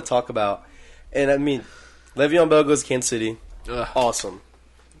thing I want to talk about, and I mean, Le'Veon Bell goes to Kansas City, Ugh. awesome,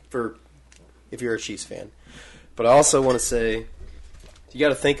 for if you're a Chiefs fan. But I also want to say, you got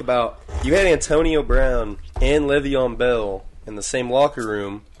to think about you had Antonio Brown and Le'Veon Bell in the same locker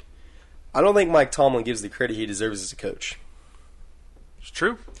room. I don't think Mike Tomlin gives the credit he deserves as a coach. It's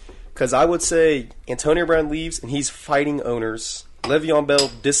true. Because I would say Antonio Brown leaves and he's fighting owners. Le'Veon Bell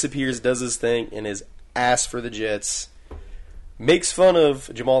disappears, does his thing, and is ass for the Jets. Makes fun of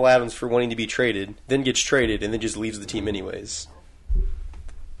Jamal Adams for wanting to be traded, then gets traded, and then just leaves the team anyways.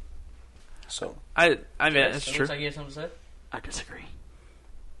 So I mean, it's Looks true. like you have something to say. I disagree.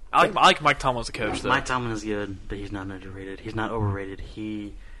 I like Mike Tomlin as a coach, though. Mike Tomlin is good, but he's not underrated. He's not overrated.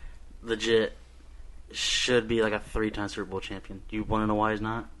 He legit should be like a 3-time Super Bowl champion. You want to know why he's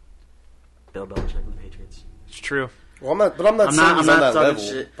not? Bill Belichick and the Patriots. It's true. well, I'm not saying he's on that talking level.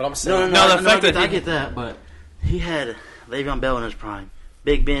 shit. But I'm saying No, the fact that I he- get that, but he had Le'Veon Bell in his prime.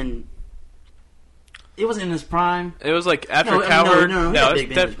 Big Ben, it wasn't in his prime. It was like after No, I mean, Cowherd. no, he had it was Big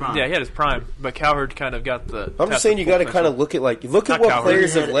Ben in his prime. yeah, he had his prime, but Cowherd kind of got the. I'm just saying you got to kind of look at Not what Cowherd.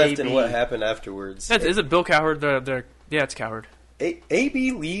 players He have had left and AB. what happened afterwards. Is it Bill Cowherd? Yeah, it's Cowherd.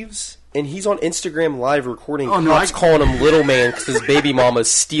 AB leaves and he's on Instagram Live recording Oh, no, cops I- calling him little man because his baby mama's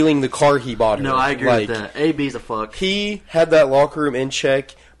stealing the car he bought her. No, I agree Like, with that. AB's a fuck. He had that locker room in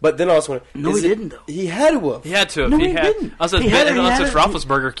check, but then I was wondering, No, he didn't, though. He had to have. He had to. No, he he had. didn't. Unless He had it, he had it's it.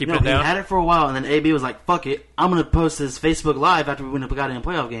 Roethlisberger keeping it He down. had it for a while, and then AB was like, "Fuck it, I'm gonna post his Facebook Live after we win the goddamn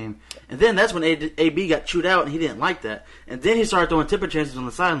playoff game." And then that's when AB got chewed out, and he didn't like that. And then he started throwing temper tantrums on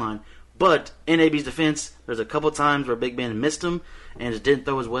the sideline. But in AB's defense, there's a couple times where Big Ben missed him and just didn't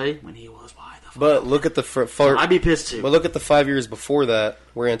throw his way when he was wide the fuck. But look at the I'd be pissed too. But look at the 5 years before that,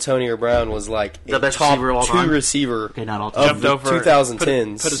 where Antonio Brown was like The a best top receiver of all 2 time? receiver Okay, not all of time. Jumped the over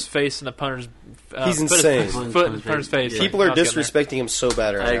 2010s. Put his face in a punter's. He's put insane. His foot in punter's face. Yeah. People are I'll get there. disrespecting him so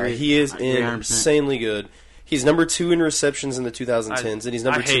bad right I now. agree. He is I agree 100%. insanely good. He's number 2 in receptions in the 2010s, and he's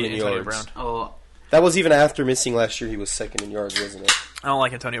number I 2 hate in Antonio yards. Brown. Oh, That was even after missing last year. He was second in yards, wasn't it? I don't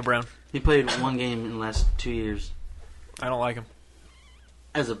like Antonio Brown. he played one game in the last 2 years. I don't like him.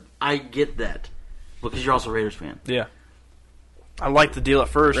 I get that because you're also a Raiders fan. Yeah. I liked the deal at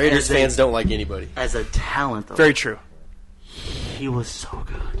first. Raiders they- fans don't like anybody. As a talent, though, Very true. he was so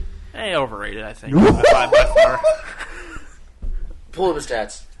good. Overrated, I think. by far. Pull up his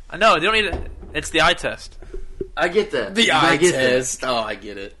stats. I know. They don't need it. It's the eye test. I get that. The I eye get test. Oh, I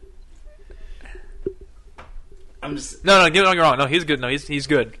get it. That. I'm just, No, don't get me wrong. No, he's good. No, he's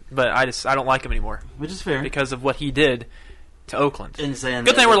good. But I don't like him anymore which is fair. because of what he did to Oakland. And saying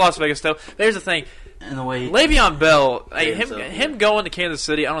Good thing we're Las Vegas, though. But here's the thing. and the way Le'Veon Bell, Yeah, him going to Kansas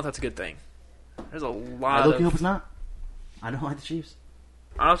City, I don't know if that's a good thing. There's a I lot look, hope of... it's not. I don't like the Chiefs.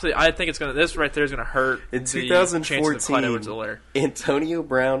 Honestly, I think it's going to... This right there is going to hurt In the chances of Clyde 2014, Edwards-Helaire. Antonio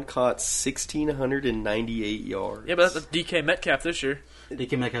Brown caught 1,698 yards. Yeah, but that's DK Metcalf this year.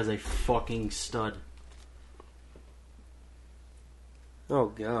 DK Metcalf is a fucking stud. Oh,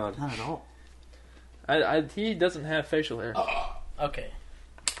 God. Not at all. He doesn't have facial hair. Okay.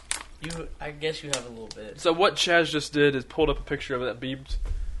 I guess you have a little bit. So what Chaz just did is pulled up a picture of that Biebs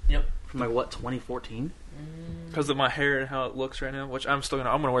From like what, 2014? because of my hair and how it looks right now. Which I'm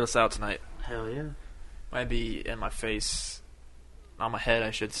gonna wear this out tonight. Hell yeah. Might be in my face, on my head,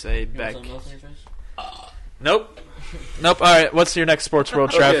 I should say. You Back. want something else in your face? Nope. Nope. All right. What's your next sports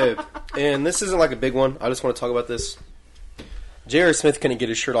world, Trav? Okay, and this isn't like a big one. I just want to talk about this. J.R. Smith couldn't get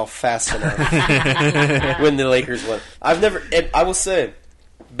his shirt off fast enough when the Lakers won. I will say,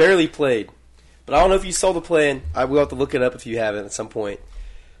 barely played. But I don't know if you saw the play, and I will have to look it up if you haven't at some point.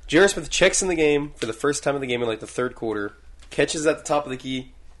 J.R. Smith checks in the game for the first time in the game in like the third quarter, catches at the top of the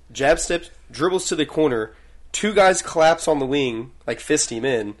key, jab steps, dribbles to the corner, two guys collapse on the wing, like fist him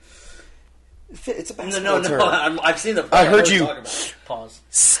in. It's a basketball term. I've seen the. I heard you. Talking about. Pause.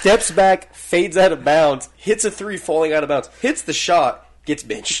 Steps back, fades out of bounds, hits a three falling out of bounds, hits the shot, gets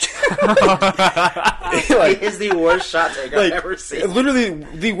benched. He is the worst shot taker I've ever seen. Literally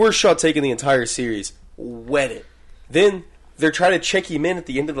the worst shot taken in the entire series. Wet it. Then they're trying to check him in at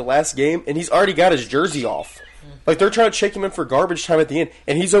the end of the last game, and he's already got his jersey off. Like, they're trying to check him in for garbage time at the end,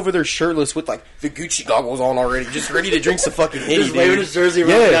 and he's over there shirtless with, like, the Gucci goggles on already, just ready to drink some fucking Henny, Just waving dude. his jersey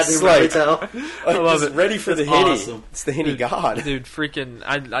around. Yes, like, I love just it. ready for the It's Henny. awesome. It's the Henny god. Dude,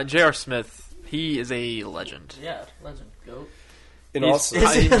 freaking J.R. Smith. He is a legend. Yeah, legend. Go. And He's- also,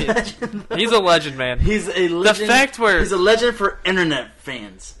 Is he a legend? He's a legend, man. He's a legend. fact where- he's a legend for internet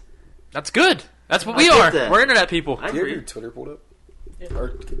fans. That's good. That's what I we get are. that. We're internet people. I do you have agree. your Twitter pulled up? Yeah. Or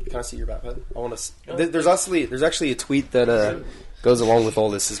can I see your backpack? I want to. Go ahead. There's actually a tweet that goes along with all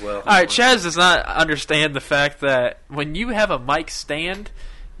this as well. All right, Chaz does not understand the fact that when you have a mic stand,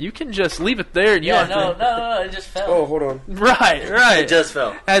 you can just leave it there and you Yeah, don't have no, it just fell. Oh, hold on. to... Right. It just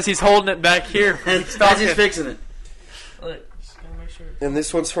fell. As he's holding it back here. As he's fixing it. Look, just gotta make sure. And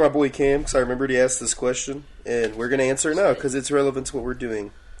this one's for my boy Cam, because I remembered he asked this question, and we're going to answer it now, because it's relevant to what we're doing.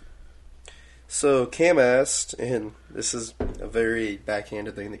 So, Cam asked, and this is a very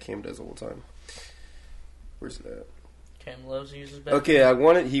backhanded thing that Cam does all the time. Where's it at? Cam loves to use his back. Okay,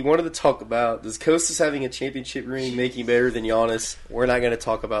 he wanted to talk about, does Kostas having a championship ring make him better than Giannis? We're not going to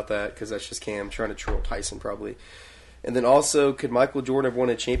talk about that, because that's just Cam trying to troll Tyson, probably. And then also, could Michael Jordan have won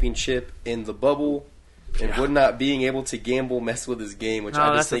a championship in the bubble? And would not being able to gamble mess with his game, which No,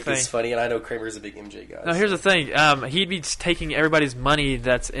 I just that's the think is thing. funny. And I know Kramer's a big MJ guy. No, here's the thing. He'd be taking everybody's money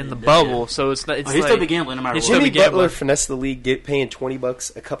that's in the Yeah. bubble, so it's not. It's He'd like, still be gambling no matter he'd what. still Jimmy be gambling. Butler finessed the league, paying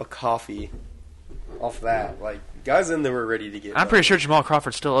 $20 a cup of coffee off that. Like, guys in there were ready to get. I'm pretty sure Jamal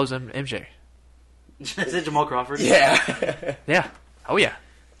Crawford still owes him MJ. Is it Jamal Crawford? Yeah. Yeah. Oh yeah.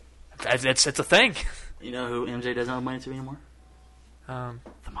 It's a thing. You know who MJ doesn't have money to anymore?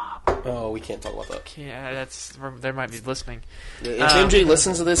 The mob. Oh, we can't talk about that. Yeah, that's they might be listening. If MJ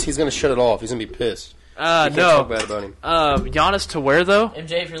listens to this, he's gonna shut it off. He's gonna be pissed. We can't talk No. bad about him. Giannis to where though?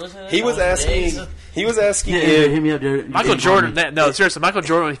 MJ, if you're listening to this, He was asking. He was asking if hit me up, dude. Michael Jordan. No, seriously, Michael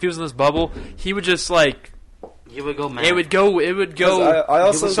Jordan. If he was in this bubble, he would just like He would go mad. it would go. 'Cause I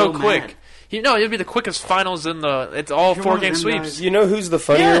also- it was so go quick. mad. It'd be the quickest finals in the. It's all You're 4 one of game them sweeps. guys. You know who's the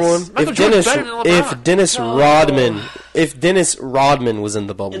funnier Yes, one? Michael Jordan's better than LeBron. If Dennis Rodman was in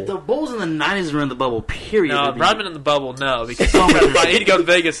the bubble. If the Bulls in the 90s were in the bubble, period. No, it'd be- Rodman in the bubble, no, because Oh, my he'd go to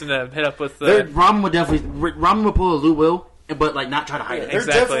Vegas and hit up with. Rodman would definitely. Rodman would pull a Lou Will, but like not try to hide it. There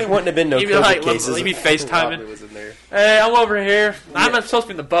Exactly. definitely wouldn't have been no He'd be COVID like, cases. he'd be if FaceTiming. Rodman was in there. Hey, I'm over here. I'm not supposed to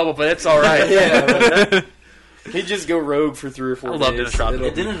be in the bubble, but it's all right. Yeah, he'd just go rogue for 3 or 4 I days. love Dennis Rodman. It'll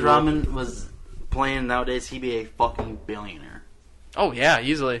If be Dennis cool. Rodman was playing nowadays, he'd be a fucking billionaire. Oh yeah,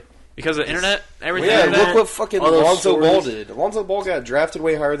 easily because of the internet, everything. Yeah, internet. look what fucking All those Lonzo Ball stories. did. Lonzo Ball got drafted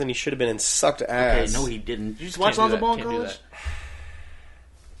way higher than he should have been and sucked Okay, ass. no, he didn't. You just Can't watch do Lonzo that. Ball in Can't do college? that.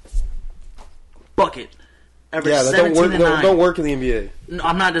 Bucket. Average Yeah, that 17 and 9. don't work in the NBA. No,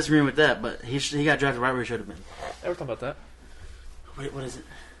 I'm not disagreeing with that, but he got drafted right where he should have been. Ever talk about that? Wait, what is it?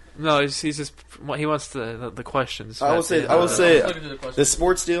 No, he's just he wants the questions. I will That's say, it. I will say, Look into the question. the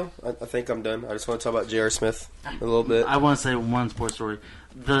sports deal. I think I'm done. I just want to talk about J.R. Smith a little bit. I want to say one sports story.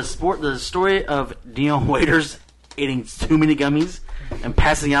 The story of Dion Waiters eating too many gummies and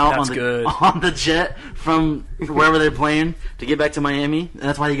passing out That's good. on the jet from wherever they're playing to get back to Miami. And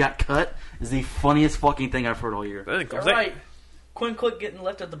that's why he got cut. Is the funniest fucking thing I've heard all year. I think- You're right. Quinn Cook getting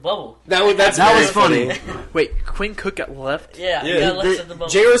left at the bubble. That's That very was funny. Wait, Quinn Cook got left. Yeah, Yeah, he got left at the bubble.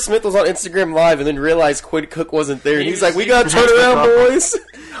 J.R. Smith was on Instagram Live and then realized Quinn Cook wasn't there, and he's like, "We He's- gotta turn around, boys."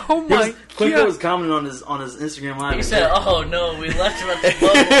 Oh my Quinn god! was commenting on his Instagram live. He said, "Oh no, we left him at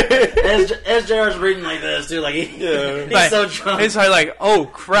the bubble." as JR's reading like this too, like Yeah. he's so drunk. He's like, oh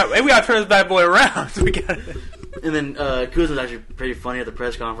crap! Hey, we gotta turn this bad boy around. We got. And then Kuz was actually pretty funny at the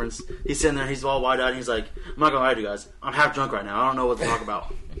press conference. He's sitting there, he's all wide-eyed, and he's like, I'm not going to lie to you guys. I'm half drunk right now. I don't know what to talk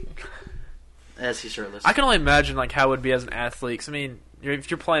about. As he's shirtless. I can only imagine like how it would be as an athlete. 'Cause, I mean, if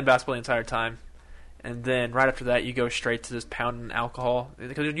you're playing basketball the entire time, and then right after that you go straight to this pounding alcohol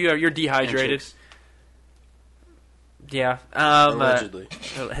because you're dehydrated. Yeah. Allegedly.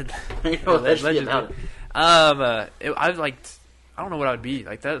 Allegedly about it. I don't know what I would be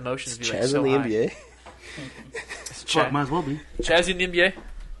like. That emotion would be like Chaz so in the high. NBA. Fuck, might as well be. Chaz in the NBA.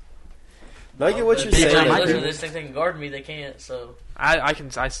 No, I get what you're They saying. might listen be. to this thing, they can guard me. They can't. So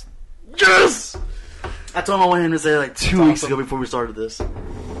Yes! I told him I wanted him to say it like 2 weeks ago before we started this. All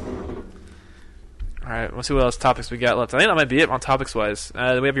right, we'll see what else topics we got left. I think that might be it on topics wise. We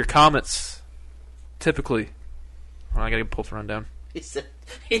have your comments. Typically, I gotta pull the rundown. He said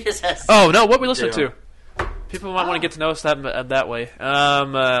he just has. Oh no, what we listening Yeah. to? People might want to get to know us that way.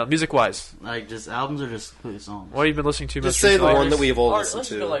 Music wise, Like, just albums or just completely songs? what have you been listening to? Just most say the recently? one that we've all Let's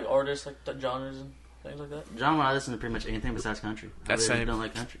listened go to. like artists, like the genres and things like that. Genre, I listen to pretty much anything besides country. That's I really same. don't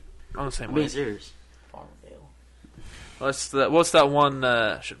like country. I'm the same I'm way. being serious. Farmville. What's that one?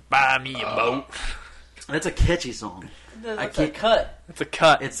 Should buy me a boat. That's a catchy song. That's can't- a cut. It's a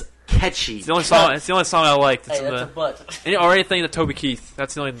cut. It's catchy. It's the only song. It's the only song I like. That's Hey, in that's a the butt. or anything that Toby Keith.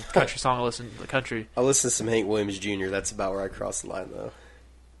 That's the only country song I listen to. Country. I listen to some Hank Williams Jr. That's about where I cross the line, though.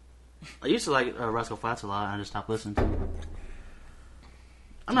 I used to like Rascal Flatts a lot. And I just stopped listening to him.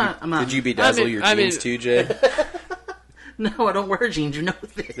 I'm not. Did you bedazzle your jeans too, Jay? No, I don't wear jeans. You know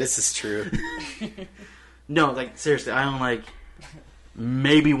this. This is true. No, like seriously, I own like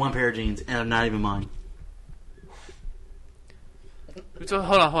maybe one pair of jeans, and not even mine. So,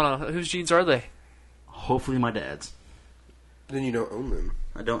 hold on. Whose jeans are they? Hopefully, my dad's. Then you don't own them.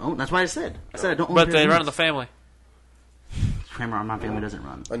 I don't own. That's what I said. I said I don't own. But a pair they of run in jeans. the family. Kramer, my family doesn't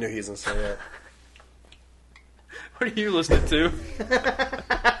run. I knew he was going to say that. What are you listening to?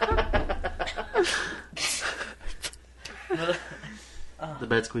 The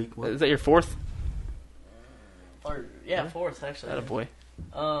bed squeak. What? Is that your fourth? Or, yeah, fourth actually. Attaboy.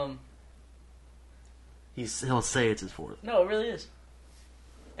 He'll say it's his fourth. No, it really is.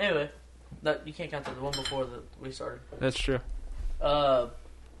 Anyway, no, you can't count the one before we started. That's true.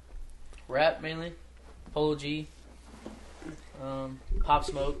 Rap mainly, Polo G, Pop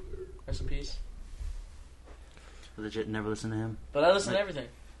Smoke, rest in peace. Legit, never listen to him. But I listen to everything,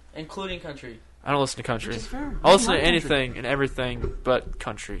 including country. I don't listen to country. Which is fair. I listen I to like anything and everything but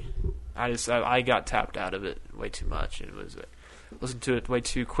country. I got tapped out of it way too much. It was listened to it way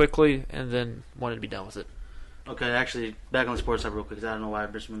too quickly and then wanted to be done with it. Okay, actually, back on the sports side real quick, because I don't know why I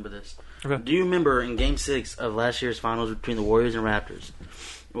just remember this. Okay. Do you remember in Game 6 of last year's finals between the Warriors and Raptors,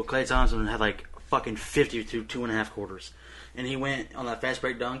 where Klay Thompson had like fucking 50 through 2.5 quarters, and he went on that fast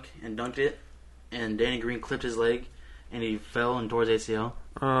break dunk and dunked it, and Danny Green clipped his leg, and he fell and tore his ACL?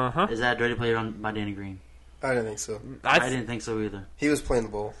 Uh-huh. Is that a dirty play by Danny Green? I didn't think so. I didn't think so either. He was playing the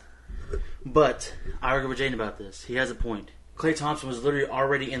ball. But I argue with Jaden about this. He has a point. Klay Thompson was literally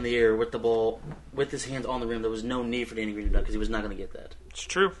already in the air with the ball, with his hands on the rim. There was no need for Danny Green to dunk because he was not going to get that. It's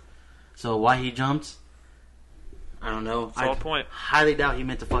true. So why he jumped, I don't know. That's all the point. Highly doubt he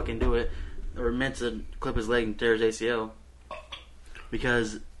meant to fucking do it, or meant to clip his leg and tear his ACL.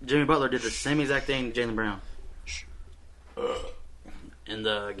 Because Jimmy Butler did the same exact thing to Jaylen Brown in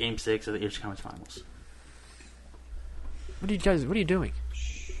the Game 6 of the Eastern Conference Finals. What are you doing?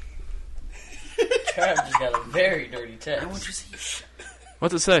 Trav just got a very dirty text. I want you to see.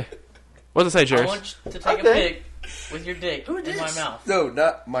 What's it say? What's it say, I Jerry? want you to take a Okay. pic with your dick in my mouth. No,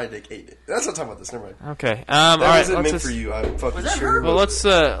 not my dick ate it. That's not talking about this. Never mind. Okay. That All right. wasn't Let's meant just, for you. I'm fucking that sure. her? well, let's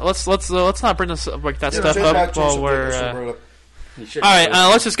not bring this like that Yeah, stuff Jay up Patrick while should we're. bring that shit up. You should. All right,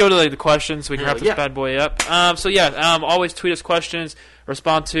 let's just go to the questions. We can Hell wrap this yeah. bad boy up. Always tweet us questions,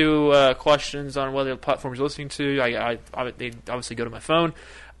 respond to questions on whether the platforms you're listening to. They obviously go to my phone.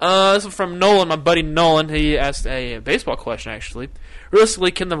 This is from Nolan, my buddy Nolan. He asked a baseball question, actually.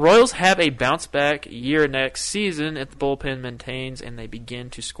 Realistically, can the Royals have a bounce-back year next season if the bullpen maintains and they begin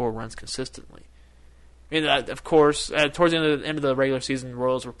to score runs consistently? I mean, of course, towards the end of the regular season, the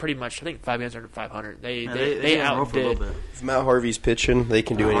Royals were pretty much, I think, 5 games under 500. They didn't roll for a little outdid. bit. If Matt Harvey's pitching, they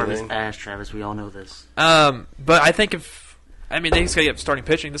can do Harvey's anything. ass, Travis. We all know this. But I think they just got to get starting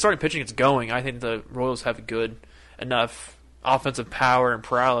pitching. The starting pitching is going. I think the Royals have good enough offensive power and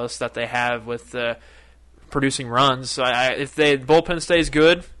prowess that they have with producing runs. So if the bullpen stays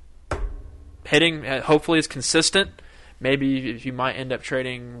good, hitting hopefully is consistent. Maybe you might end up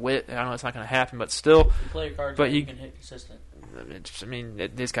trading Witt. I know it's not going to happen, but still. You play your cards But right, you- you can hit consistent. I mean, they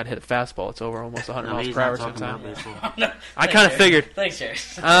just got to hit a fastball. It's over almost 100 No, miles he's per hour not talking about sometime. baseball. I kind of figured. Thanks, Harris.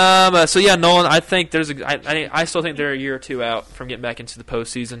 So yeah, Nolan. I think I still think they're a year or two out from getting back into the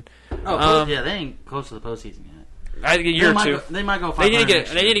postseason. Oh, yeah, they ain't close to the postseason yet. I think a year or two. They might go. They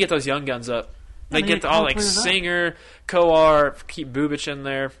 500 need to get those young guns up. They they get need to all to like put it up. Singer, Coar, keep Bubich in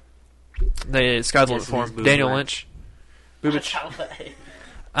there. The sky's the limit for him. Bubich. Daniel Lynch. Bubich.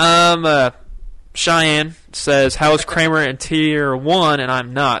 Bubich. Cheyenne says, "How is Kramer in Tier 1 and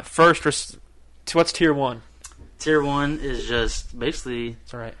I'm not?" First, what's Tier 1? Tier 1 is just basically.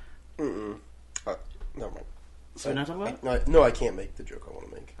 It's all right. Never mind. So we're not talking about? No, I can't make the joke I want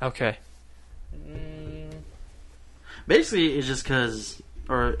to make. Okay. Basically, it's just because,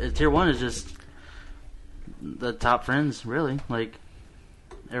 or Tier 1 is just the top friends, really. Like,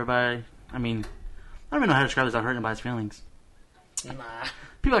 everybody, I mean, I don't even know how to describe this without hurting anybody's feelings. Nah.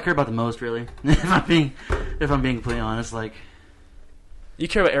 People I care about the most, really. if I'm being completely honest, like, You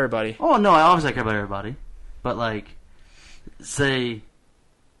care about everybody. oh no, I obviously care about everybody, but like, say,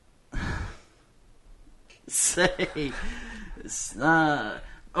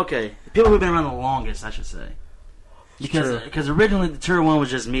 okay, people who've been around the longest, I should say, because originally the Tier 1 was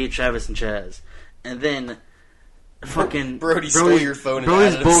just me, Travis, and Chaz, and then fucking Brody stole your phone and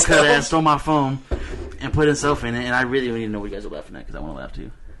Brody's added bull himself. cut ass stole my phone and put himself in it, and I really don't even know what you guys are laughing at because I want to laugh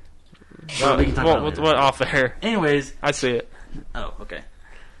too. But we can talk about it later. What off air? Anyways, I see it. oh okay,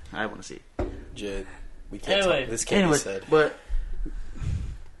 I want to see. Jed, we can't Anyway. talk. This can't Anyway, be said. but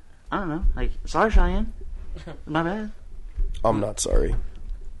I don't know. Like, sorry, Cheyenne, my bad. I'm not sorry.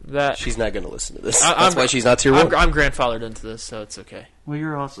 That She's not going to listen to this. I- That's I'm- why she's not Tier 1. I'm grandfathered into this, so it's okay. Well,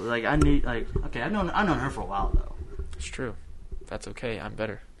 you're also like I need like okay. I've known her for a while though. It's true. That's okay. I'm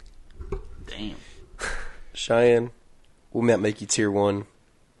better. Damn. Cheyenne, we'll not make you Tier 1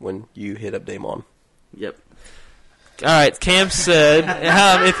 when you hit up Damon. Yep. All right. Cam said,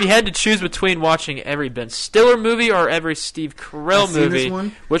 if you had to choose between watching every Ben Stiller movie or every Steve Carell I've seen this movie,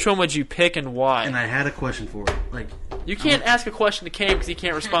 one. which one would you pick and why? And I had a question for it. Like, You can't ask a question to Cam because he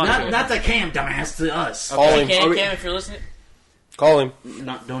can't respond to it. not to Cam, dumbass, to us. Call him. Cam, if you're listening, Call him. Don't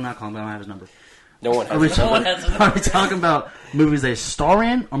call him. I don't have his number. No one Are we, has No one talking, has a are we talking about movies they star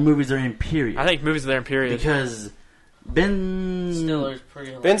in or movies they're in? Period. I think movies are there in period. Because Ben Stiller's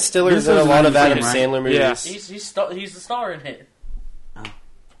pretty hilarious. Ben Stiller's Ben in a Stiller's lot of not Adam in right? Sandler movies. Yeah. He's the star in it.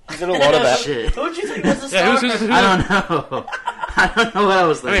 He's in a lot of that. Shit. Who'd you think was the star? Yeah, who's I don't know. I don't know what I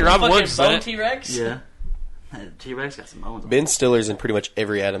was I thinking. mean, Rob Fucking Wood's in Bone it. T-Rex? Yeah. T-Rex got some bones. Ben Stiller's in pretty much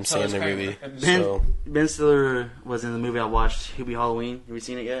every Adam So is Sandler Kramer. movie. Ben- Ben Stiller was in the movie I watched, Hubie Halloween. Have you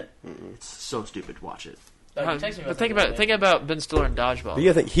seen it yet? It's so stupid. Watch it. Oh, you text me But that think about Ben Stiller in Dodgeball. But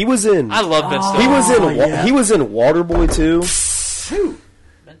yeah, I think he was in. I love Ben Stiller. He was in. Oh, yeah. He was in Waterboy too.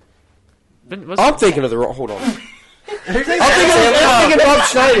 I'm thinking of the wrong. Hold on. I'm thinking Rob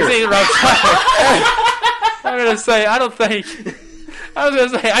Schneider. I'm gonna say I don't think. I was gonna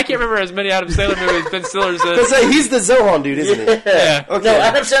say I can't remember as many Adam Sandler movies Ben Stiller's in. Because he's the Zohan dude, isn't he? Yeah. Okay. No,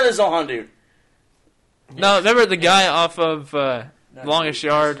 Adam Sandler's Zohan dude. No, remember the guy off of Longest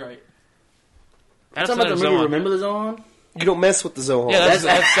Yard? Right. Adam Talking about the Sandler's movie Zohan. Remember the Zohan? You don't mess with the Zohan. Yeah, that's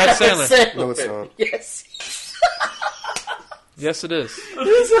Sandler. No, it's not. Yes. Yes, it is.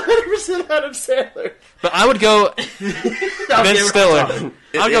 It's 100% Adam Sandler. But I would go Ben Stiller.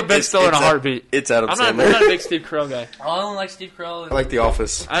 I'd go Ben Stiller in a heartbeat. It's Adam I'm Sandler. not a big Steve Carell guy. Oh, I don't like Steve Carell. I like The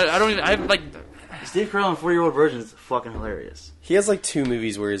Office. I don't even. I like. Steve Carell in 4-Year-Old Virgin is fucking hilarious. He has like 2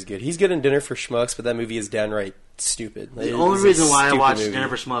 movies where he's good. He's good in Dinner for Schmucks, but that movie is downright stupid. The only reason why I watched Dinner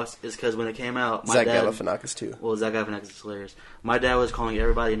for Schmucks is because when it came out, my Zach dad... Galifianakis too. Well, Zach Galifianakis is hilarious. My dad was calling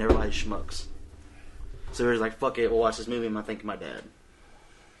everybody and everybody schmucks. So he was like, fuck it, we'll watch this movie, and I'm thinking my dad.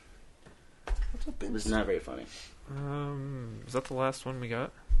 It was not very funny. Is that the last one we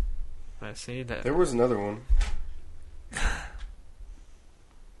got? I see that. There was another one.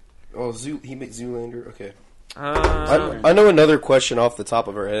 Oh, he makes Zoolander. Okay. I know another question off the top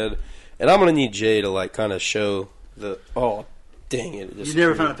of our head, and I'm gonna need Jay to like kind of show the. Oh, dang it! You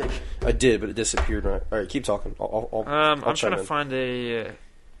never found a picture. I did, but it disappeared. Right. All right, keep talking. I'll I'm chime trying to in. find a.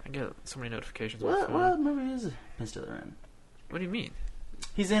 I get so many notifications. on my phone. What movie is Ben Stiller in? What do you mean?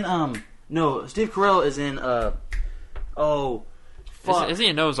 He's in, no, Steve Carell is in, fuck. Isn't he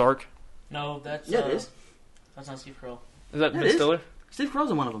in Noah's Ark? No, that's Yeah, it is. That's not Steve Carell. Is that Yeah, Ben it is. Stiller? Steve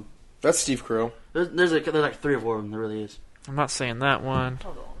Carell's in one of them. That's Steve Carell. There's like 3 or 4 of them, there really is. I'm not saying that one.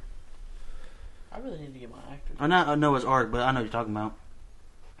 Hold on. I really need to get my actor. I know Noah's Ark, but I know what you're talking about.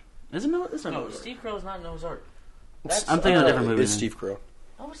 Is it Noah? It's not No, Noah's Ark. Steve Carell's not Noah's Ark. I'm thinking of a different movie. It's then. Steve Carell.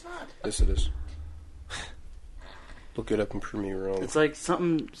 No, it's not. Yes, it is. Look it up and prove me wrong. It's like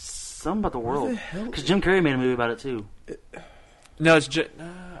something about the world. Because Jim Carrey made a movie about it too. No, it's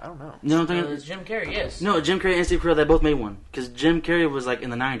I don't know. You know what I'm thinking? It's Jim Carrey, yes. No, Jim Carrey and Steve Carell, they both made one. Because Jim Carrey was like in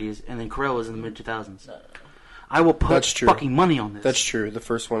the 90s, and then Carell was in the mid 2000s. No. I will put That's true. fucking money on this. That's true. The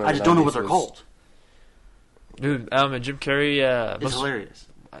first one. I just don't know what they're called. Dude, Jim Carrey. It's hilarious.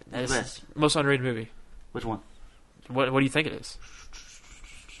 It's the best. most underrated movie. Which one? What do you think it is?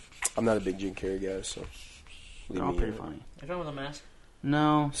 I'm not a big Jim Carrey guy, so. They're all pretty funny. You're talking about The Mask?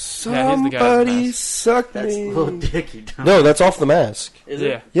 No. Yeah, he's the guy with the Somebody mask. suck That's me. Little Dick, you dumb. No, that's off the mask. Is Yeah.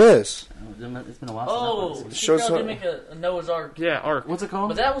 it? Yes. Oh, it's been a while Oh, since Steve Shows Carell up. did make a Noah's Ark. Yeah, Ark. What's it called?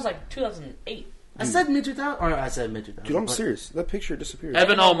 But that was like 2008. I said mid 2000. Or I said mid 2000. Dude, I'm serious. That picture disappeared.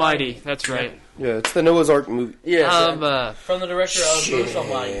 Evan Almighty. That's right. Yeah, it's the Noah's Ark movie. Yeah. From the director of Bruce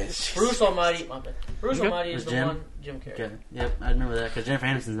Almighty. Shit. Bruce Almighty. My bad. Bruce Okay. Almighty is Was the Jim? one. Jim Carrey. Okay. Yep, I remember that because Jennifer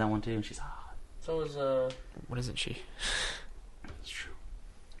Aniston's in that one too, and she's hot. So is What isn't she? It's true.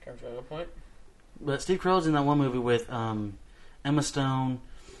 Carrey's got a point. But Steve Carell's in that one movie with Emma Stone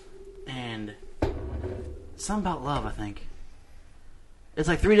and something about love, I think. It's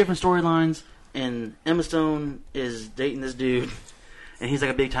like 3 different storylines, and Emma Stone is dating this dude, and he's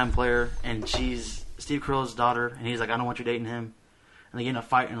like a big time player, and she's Steve Carell's daughter, and he's like, I don't want you dating him, and they get in a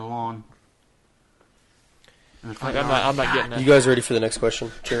fight in the lawn. And they're fighting I'm not getting You it. guys ready for the next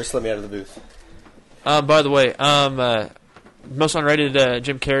question? Cheers, let me out of the booth. By the way, most underrated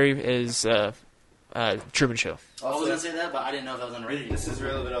Jim Carrey is Truman Show. I was gonna say that, but I didn't know if that was underrated. This is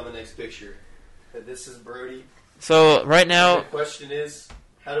relevant on the next picture. This is Brody. So right now, The question is,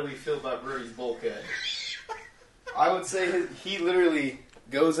 how do we feel about Brody's bowl cut? I would say he literally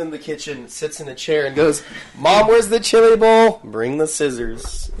goes in the kitchen, sits in a chair, and goes, "Mom, where's the chili bowl? Bring the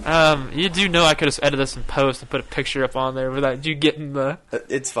scissors." you do know I could have edited this in post and put a picture up on there without you getting the.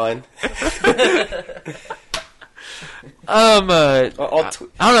 It's fine. I I'll don't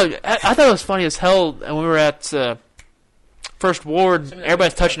know. I thought it was funny as hell when we were at First Ward.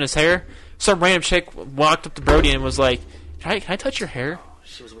 Everybody's touching his hair. Some random chick walked up to Brody and was like, "Can I touch your hair?"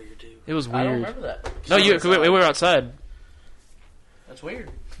 She was weird too. It was I don't weird. remember that. No, we were outside. That's weird.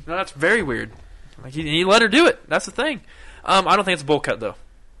 No, that's very weird. Like he let her do it. That's the thing. I don't think it's a bowl cut though.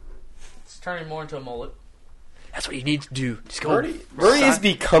 It's turning more into a mullet. That's what you need to do. Just go. Brody is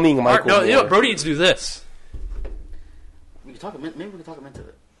becoming Michael. No, you know, Moore. Brody needs to do this. We can talk. Maybe we can talk him into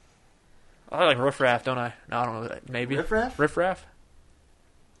it. I like Riff Raff, don't I? No, I don't know. Maybe Riff Raff? Riff Raff.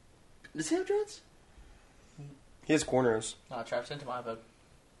 Does he have dreads? He has corners. No, Travis into my bug.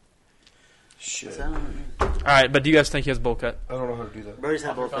 Shit. I All right, but do you guys think he has a bowl cut? I don't know how to do that. Brody's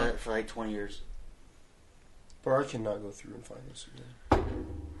had both that for like 20 years. Bro, I cannot go through and find this again.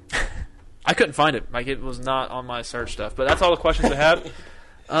 I couldn't find it. Like it was not on my search stuff. But that's all the questions I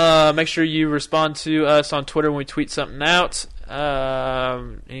had. Make sure you respond to us on Twitter when we tweet something out.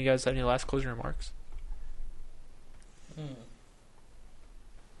 You guys have any last closing remarks?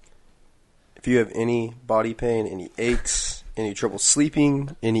 If you have any body pain, any aches, any trouble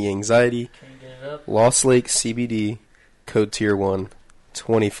sleeping, any anxiety, Can you get it up? Lost Lake CBD, code tier 1,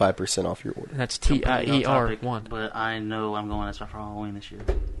 25% off your order. And that's Completely off topic, TIER1. But I know I'm going for Halloween this year.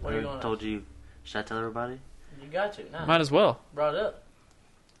 What are you I going as? told you. Should I tell everybody? You got to. No. Might as well. Brought it up.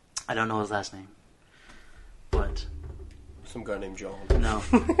 I don't know his last name. But, Some guy named John. no.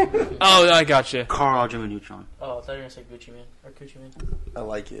 Oh, I got you. Carl Jimmy Neutron. Oh, I thought you were going to say Gucci Man. Or Gucci Man. I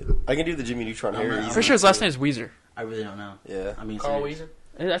like it. I can do the Jimmy Neutron hair I'm easy. I'm pretty sure his last name is Weezer. I really don't know. Yeah. I mean, Carl serious. Weezer.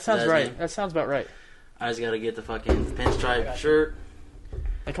 That sounds That's right. him. That sounds about right. I just got to get the fucking pinstripe shirt.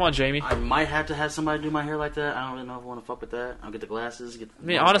 Like, come on, Jamie. I might have to have somebody do my hair like that. I don't really know if I want to fuck with that. I'll get the glasses. Get the I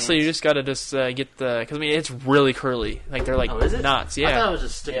mean, honestly, you just gotta just get the, because I mean, it's really curly. Like they're like Oh, is it? knots. I thought Yeah. it was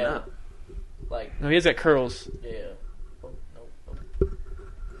just sticking Yeah. up. Like, No, he has got curls. yeah. Oh, no.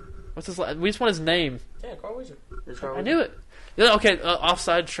 What's his? We just want his name. Yeah, Carl Weezer. It's Carl I knew it. Yeah, okay,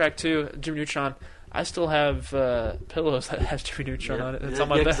 offside track too. Jimmy Neutron. I still have pillows that has Jimmy Neutron on it. It's on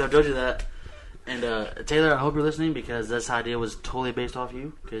my because bed. I've told you that. And Taylor, I hope you're listening because this idea was totally based off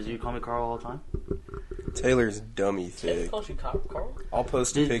you because you call me Carl all the time. Taylor's dummy Did thick. call you Carl? I'll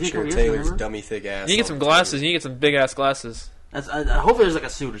post a Did you picture come of here, Taylor's remember? dummy thick ass. You can get on some Twitter. glasses. You can get some big ass glasses. That's hopefully there's like a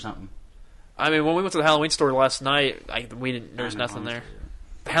suit or something. I mean, when we went to the Halloween store last night, we didn't. There was nothing there.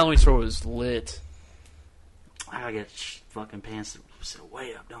 The Halloween store was lit. I gotta get fucking pants sit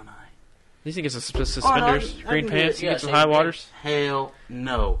way up, don't I? You think it's suspenders, I green can get pants? it. You Yeah, get some same high thing. waters. Hell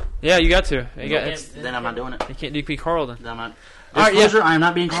no. Yeah, you got to. You got. Okay. It's, Then I'm not doing it. you can't be Carl then. Then I'm not. All right, yeah. Disclosure, I am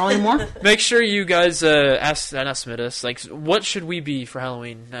not being Carl anymore. Make sure you guys ask, not submit us. Like, what should we be for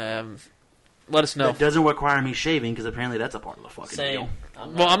Halloween? Let us know. It doesn't require me shaving because apparently that's a part of the fucking Same. deal.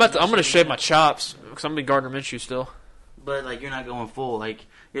 Well, I'm gonna shave my chops because I'm gonna be Gardner Minshew still. but like you're not going full. Like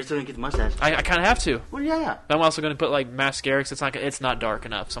you're still gonna get the mustache. I kind of have to. Well, yeah. But I'm also going to put like mascara because it's not dark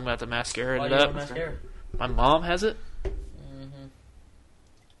enough, so I'm going to have to mascara Why it do you up. want mascara? My mom has it.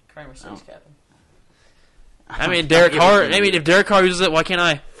 Kramer says Captain. I mean, Derek Carr. I mean, if Derek Carr uses it, why can't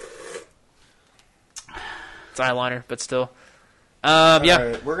I? It's eyeliner, but still. Yeah.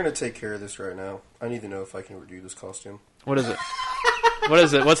 Alright, we're gonna take care of this right now. I need to know if I can redo this costume. What is it? What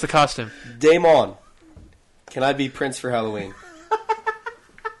is it? What's the costume? Damon, can I be Prince for Halloween?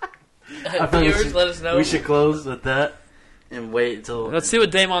 Viewers, let us know. We should close with that and wait until. Let's see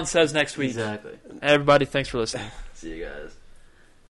what Damon says next week. Exactly. Everybody, thanks for listening. See you guys.